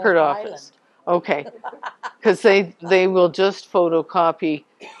from record Wolfe office. Okay. Because they will just photocopy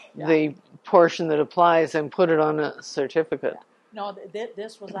the portion that applies and put it on a certificate. Yeah. No,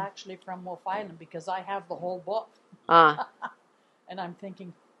 this was actually from Wolfe Island, because I have the whole book. Ah. And I'm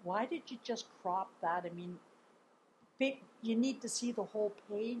thinking, why did you just crop that? I mean, you need to see the whole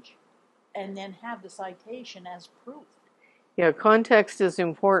page and then have the citation as proof. Yeah, context is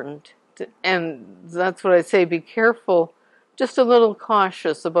important. And that's what I say, be careful, just a little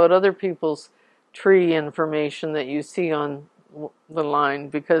cautious about other people's tree information that you see on the line,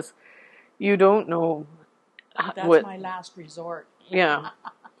 because you don't know That's my last resort. Yeah.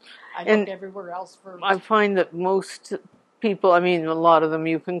 I look everywhere else first. I find that most people, a lot of them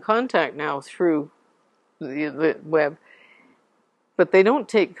you can contact now through the web, but they don't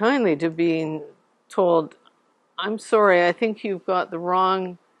take kindly to being told, I'm sorry, I think you've got the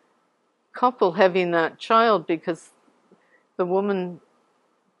wrong couple having that child, because the woman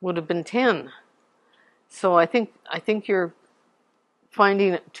would have been 10. So I think you're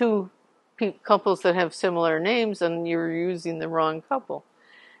finding two couples that have similar names, and you're using the wrong couple.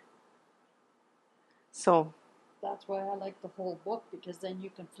 So, That's why I like the whole book, because then you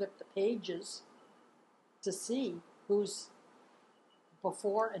can flip the pages to see who's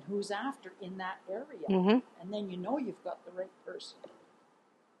before and who's after in that area. And then you know you've got the right person,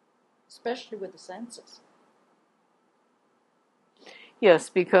 especially with the census. yes,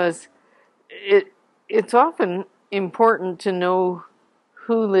 because it's often important to know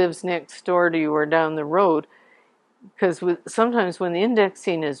who lives next door to you or down the road, because sometimes when the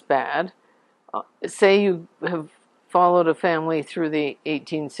indexing is bad, say you have followed a family through the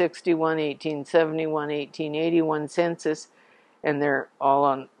 1861, 1871, 1881 census, and they're all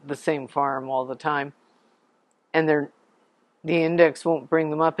on the same farm all the time, and the index won't bring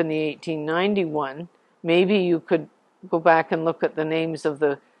them up in the 1891, maybe you could go back and look at the names of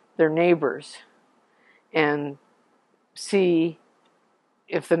their neighbors and see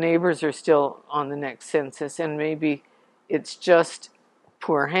if the neighbors are still on the next census, and maybe it's just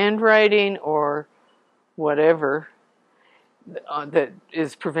poor handwriting or whatever that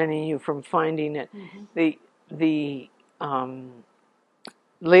is preventing you from finding it. The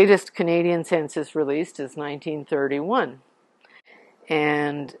latest Canadian census released is 1931,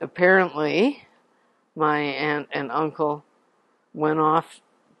 and apparently my aunt and uncle went off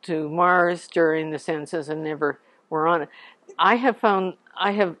to Mars during the census and never were on it. I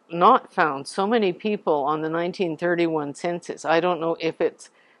have not found so many people on the 1931 census. I don't know if it's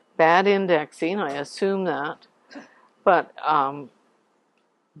bad indexing. I assume that, but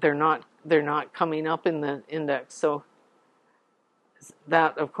they're not coming up in the index. So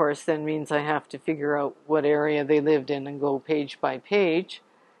that, of course, then means I have to figure out what area they lived in and go page by page.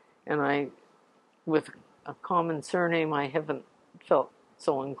 And with a common surname, I haven't felt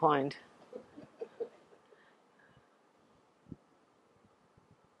so inclined.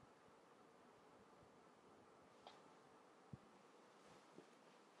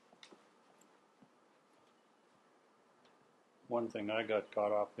 One thing I got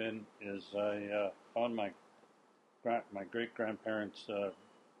caught up in is I found my great-grandparents'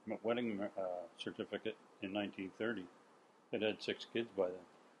 wedding certificate in 1930. It had 6 kids by then.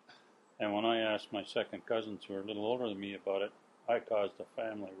 And when I asked my second cousins, who are a little older than me, about it, I caused a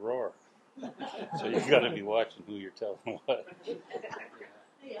family roar. So you got to be watching who you're telling what.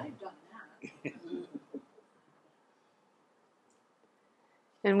 Hey, I've done that.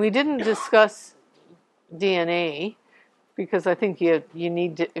 And we didn't discuss DNA, because I think you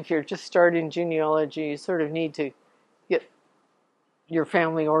need to, if you're just starting genealogy, you sort of need to get your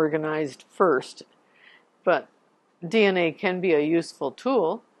family organized first. But DNA can be a useful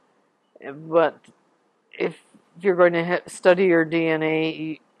tool, but if you're going to study your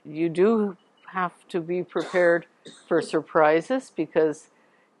DNA, you do have to be prepared for surprises, because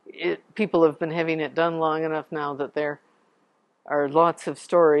people have been having it done long enough now that there are lots of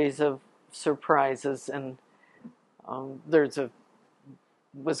stories of surprises. And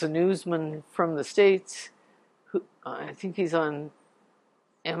was a newsman from the States who, I think he's on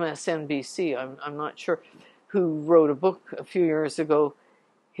MSNBC, I'm not sure, who wrote a book a few years ago.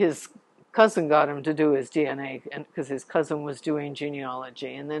 His cousin got him to do his DNA, because his cousin was doing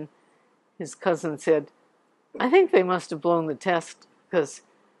genealogy. And then his cousin said, I think they must have blown the test, because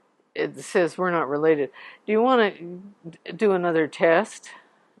it says we're not related. Do you want to do another test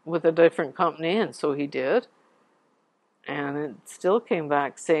with a different company? And so he did. And it still came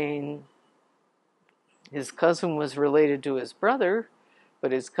back saying his cousin was related to his brother,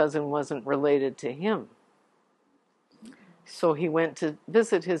 but his cousin wasn't related to him. So he went to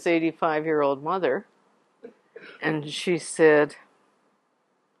visit his 85-year-old mother, and she said,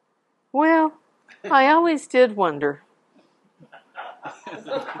 well, I always did wonder.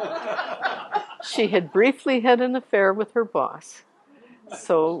 She had briefly had an affair with her boss,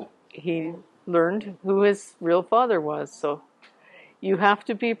 so he learned who his real father was. So you have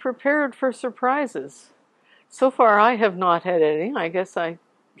to be prepared for surprises. So far, I have not had any. I guess I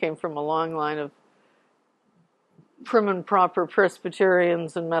came from a long line of prim and proper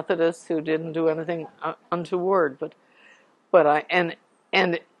Presbyterians and Methodists who didn't do anything untoward. But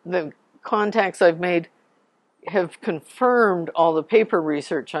the contacts I've made have confirmed all the paper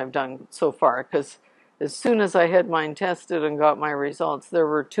research I've done so far, because as soon as I had mine tested and got my results, there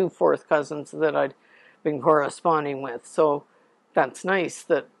were 2 fourth cousins that I'd been corresponding with. So that's nice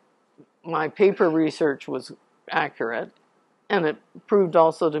that my paper research was accurate, and it proved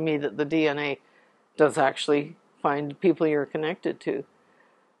also to me that the DNA does actually find people you're connected to.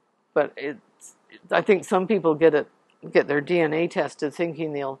 But I think some people get their DNA tested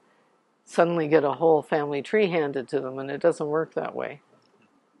thinking they'll suddenly get a whole family tree handed to them, and it doesn't work that way.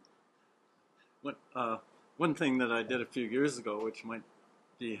 One thing that I did a few years ago, which might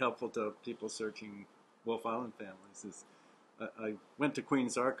be helpful to people searching Wolfe Island families is I went to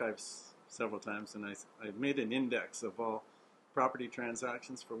Queen's Archives several times, and I made an index of all property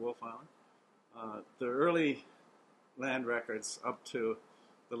transactions for Wolfe Island. The early land records up to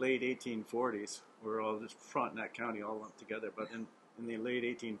the late 1840s were all just Frontenac County all lumped together, but in the late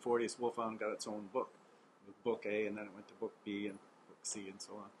 1840s, Wolfe Island got its own book, with Book A, and then it went to Book B and Book C and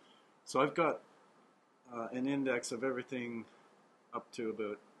so on. So I've got an index of everything up to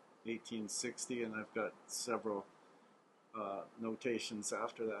about 1860, and I've got several notations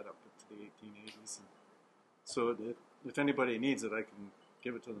after that up to the 1880s. And so if anybody needs it, I can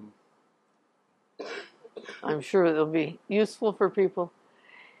give it to them. I'm sure it'll be useful for people.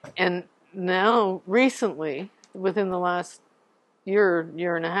 And now, recently, within the last year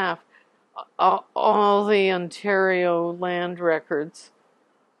and a half, all the Ontario land records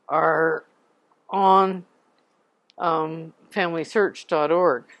are on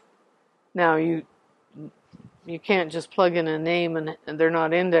FamilySearch.org. Now, you can't just plug in a name and they're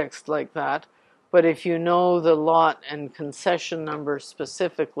not indexed like that, but if you know the lot and concession number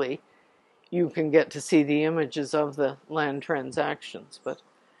specifically, you can get to see the images of the land transactions. But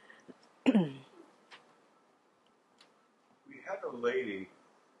we had a lady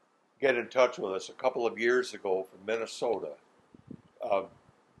get in touch with us a couple of years ago from Minnesota.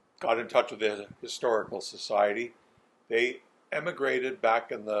 Got in touch with the Historical Society. They emigrated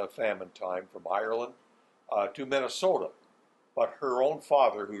back in the famine time from Ireland to Minnesota. But her own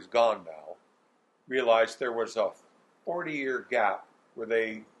father, who's gone now, realized there was a 40-year gap where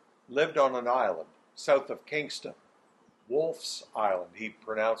they lived on an island south of Kingston. Wolfe Island, he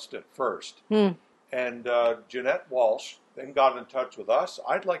pronounced it first. And Jeanette Walsh then got in touch with us.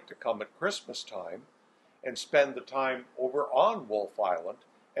 I'd like to come at Christmas time and spend the time over on Wolfe Island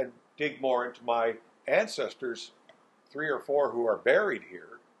and dig more into my ancestors, 3 or 4 who are buried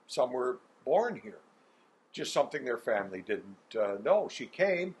here. Some were born here. Just something their family didn't know. She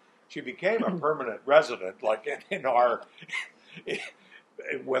came, she became a permanent resident, like in our,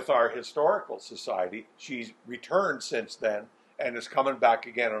 with our historical society. She's returned since then and is coming back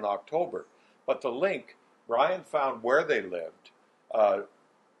again in October. But the link, Brian found where they lived,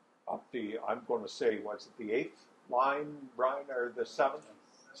 up the, I'm going to say, what's it, the 8th line, Brian, or the 7th?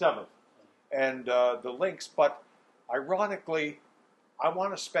 7th. And the links, but ironically, I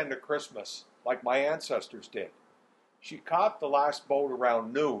want to spend a Christmas like my ancestors did. She caught the last boat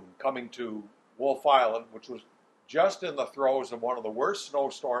around noon coming to Wolfe Island, which was just in the throes of one of the worst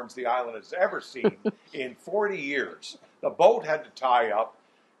snowstorms the island has ever seen in 40 years. The boat had to tie up.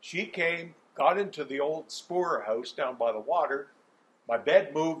 She came, got into the old Spoorer house down by the water. My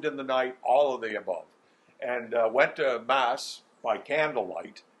bed moved in the night, all of the above. And went to Mass by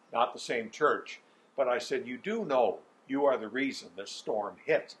candlelight, not the same church. But I said, you do know you are the reason this storm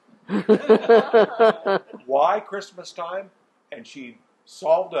hit. Why Christmas time? And she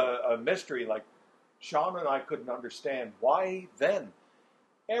solved a mystery like Sean and I couldn't understand. Why then?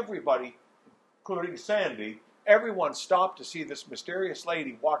 Everybody, including Sandy, everyone stopped to see this mysterious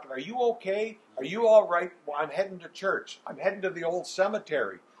lady walking. Are you okay? Are you all right? Well, I'm heading to church. I'm heading to the old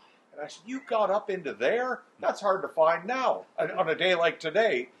cemetery. And I said, you got up into there? That's hard to find now on a day like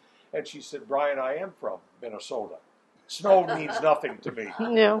today. And she said, Brian, I am from Minnesota. Snow means nothing to me.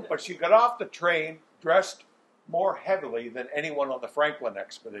 No. But she got off the train dressed more heavily than anyone on the Franklin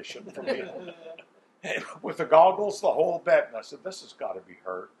expedition from me. With the goggles, the whole bit. And I said, this has got to be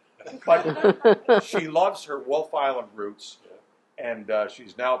her. But she loves her Wolfe Island roots, and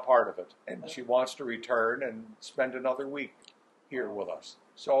she's now part of it. And she wants to return and spend another week here with us.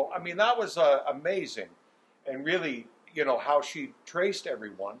 So, I mean, that was amazing. And really, you know, how she traced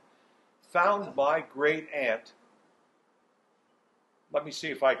everyone, found my great aunt. Let me see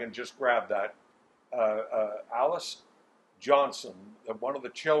if I can just grab that. Alice Johnson, one of the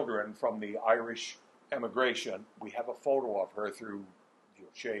children from the Irish emigration. We have a photo of her through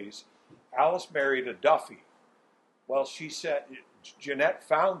Shays. Alice married a Duffy. Well, she said, Jeanette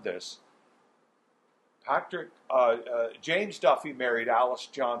found this. James Duffy married Alice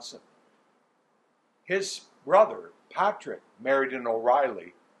Johnson. His brother, Patrick, married an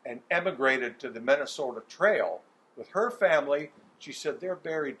O'Reilly and emigrated to the Minnesota Trail with her family. She said, they're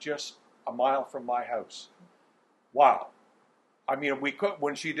buried just a mile from my house. Wow. I mean,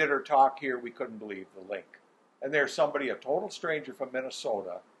 when she did her talk here, we couldn't believe the link. And there's somebody, a total stranger from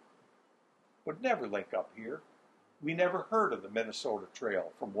Minnesota, would never link up here. We never heard of the Minnesota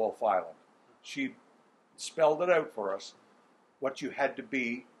Trail from Wolfe Island. She spelled it out for us, what you had to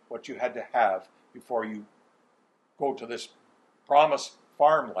be, what you had to have before you go to this promised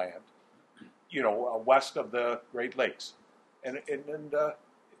farmland, you know, west of the Great Lakes. And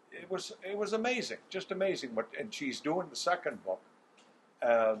it was amazing, just amazing. And she's doing the second book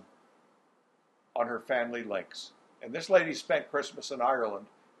on her family links. And this lady spent Christmas in Ireland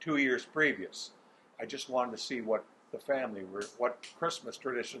 2 years previous. I just wanted to see what the family were, what Christmas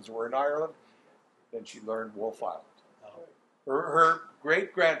traditions were in Ireland. Then she learned Wolfe Island. Her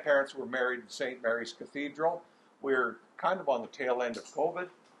great-grandparents were married in St. Mary's Cathedral. We were kind of on the tail end of COVID.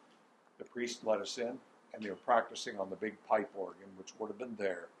 The priest let us in, and they were practicing on the big pipe organ, which would have been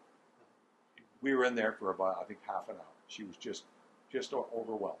there. We were in there for about, I think, half an hour. She was just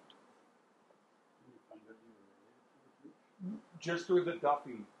overwhelmed. Just through the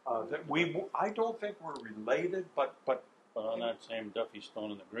Duffy, I don't think we're related, but on that same Duffy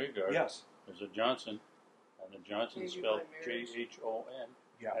stone in the graveyard, yes, there's a Johnson, and the Johnson spelled John-S-O-N.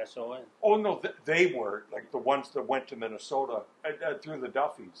 Oh no, they were like the ones that went to Minnesota through the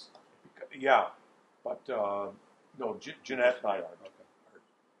Duffys. Yeah, but no, Jeanette and I aren't. Okay.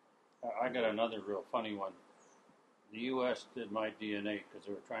 I got another real funny one. The U.S. did my DNA because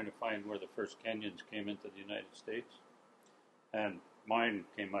they were trying to find where the first Kenyans came into the United States. And mine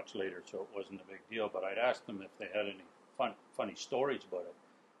came much later, so it wasn't a big deal. But I'd asked them if they had any funny stories about it.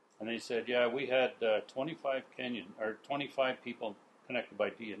 And they said, yeah, we had 25 people connected by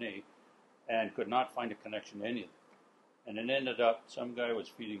DNA and could not find a connection to any of them. And it ended up some guy was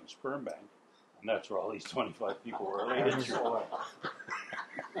feeding a sperm bank, and that's where all these 25 people were related to.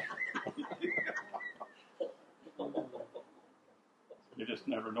 You just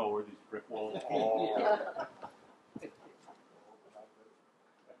never know where these brick walls are.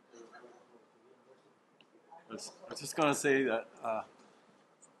 I was just going to say that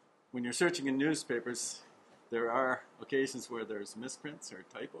when you're searching in newspapers, there are occasions where there's misprints or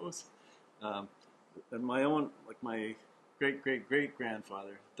typos. And my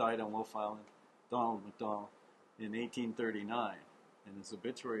great-great-great-grandfather died on Wolfe Island, Donald McDonald, in 1839. And his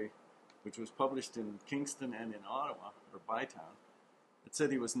obituary, which was published in Kingston and in Ottawa, or Bytown, it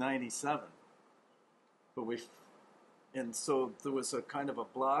said he was 97. And so there was a kind of a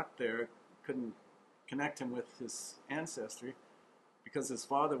block there, couldn't connect him with his ancestry because his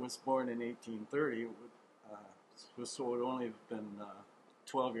father was born in 1830, so would only have been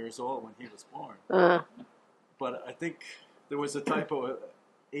 12 years old when he was born. But I think there was a typo.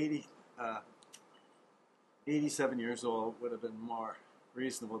 87 years old would have been more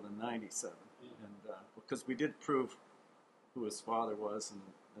reasonable than 97, and because we did prove who his father was,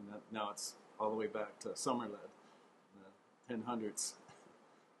 and now it's all the way back to Somerled, the 1000s.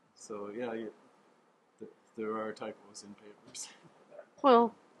 So yeah, there are typos in papers.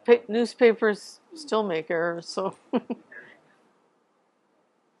 Well, newspapers still make errors, so. Okay, I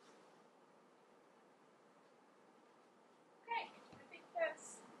think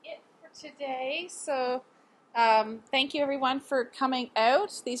that's it for today. So thank you everyone for coming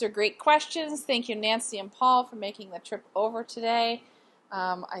out. These are great questions. Thank you Nancy and Paul for making the trip over today.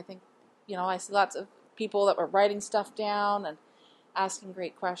 I think, I see lots of people that were writing stuff down and asking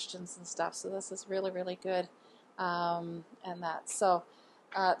great questions and stuff. So this is really, really good.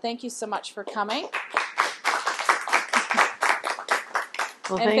 Thank you so much for coming.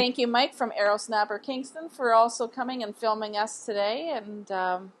 Well, and thank you, Mike from Aerosnapper Kingston, for also coming and filming us today and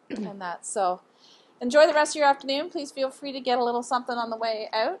that. So enjoy the rest of your afternoon. Please feel free to get a little something on the way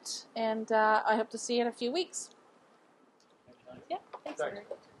out, and I hope to see you in a few weeks. Yeah, thanks.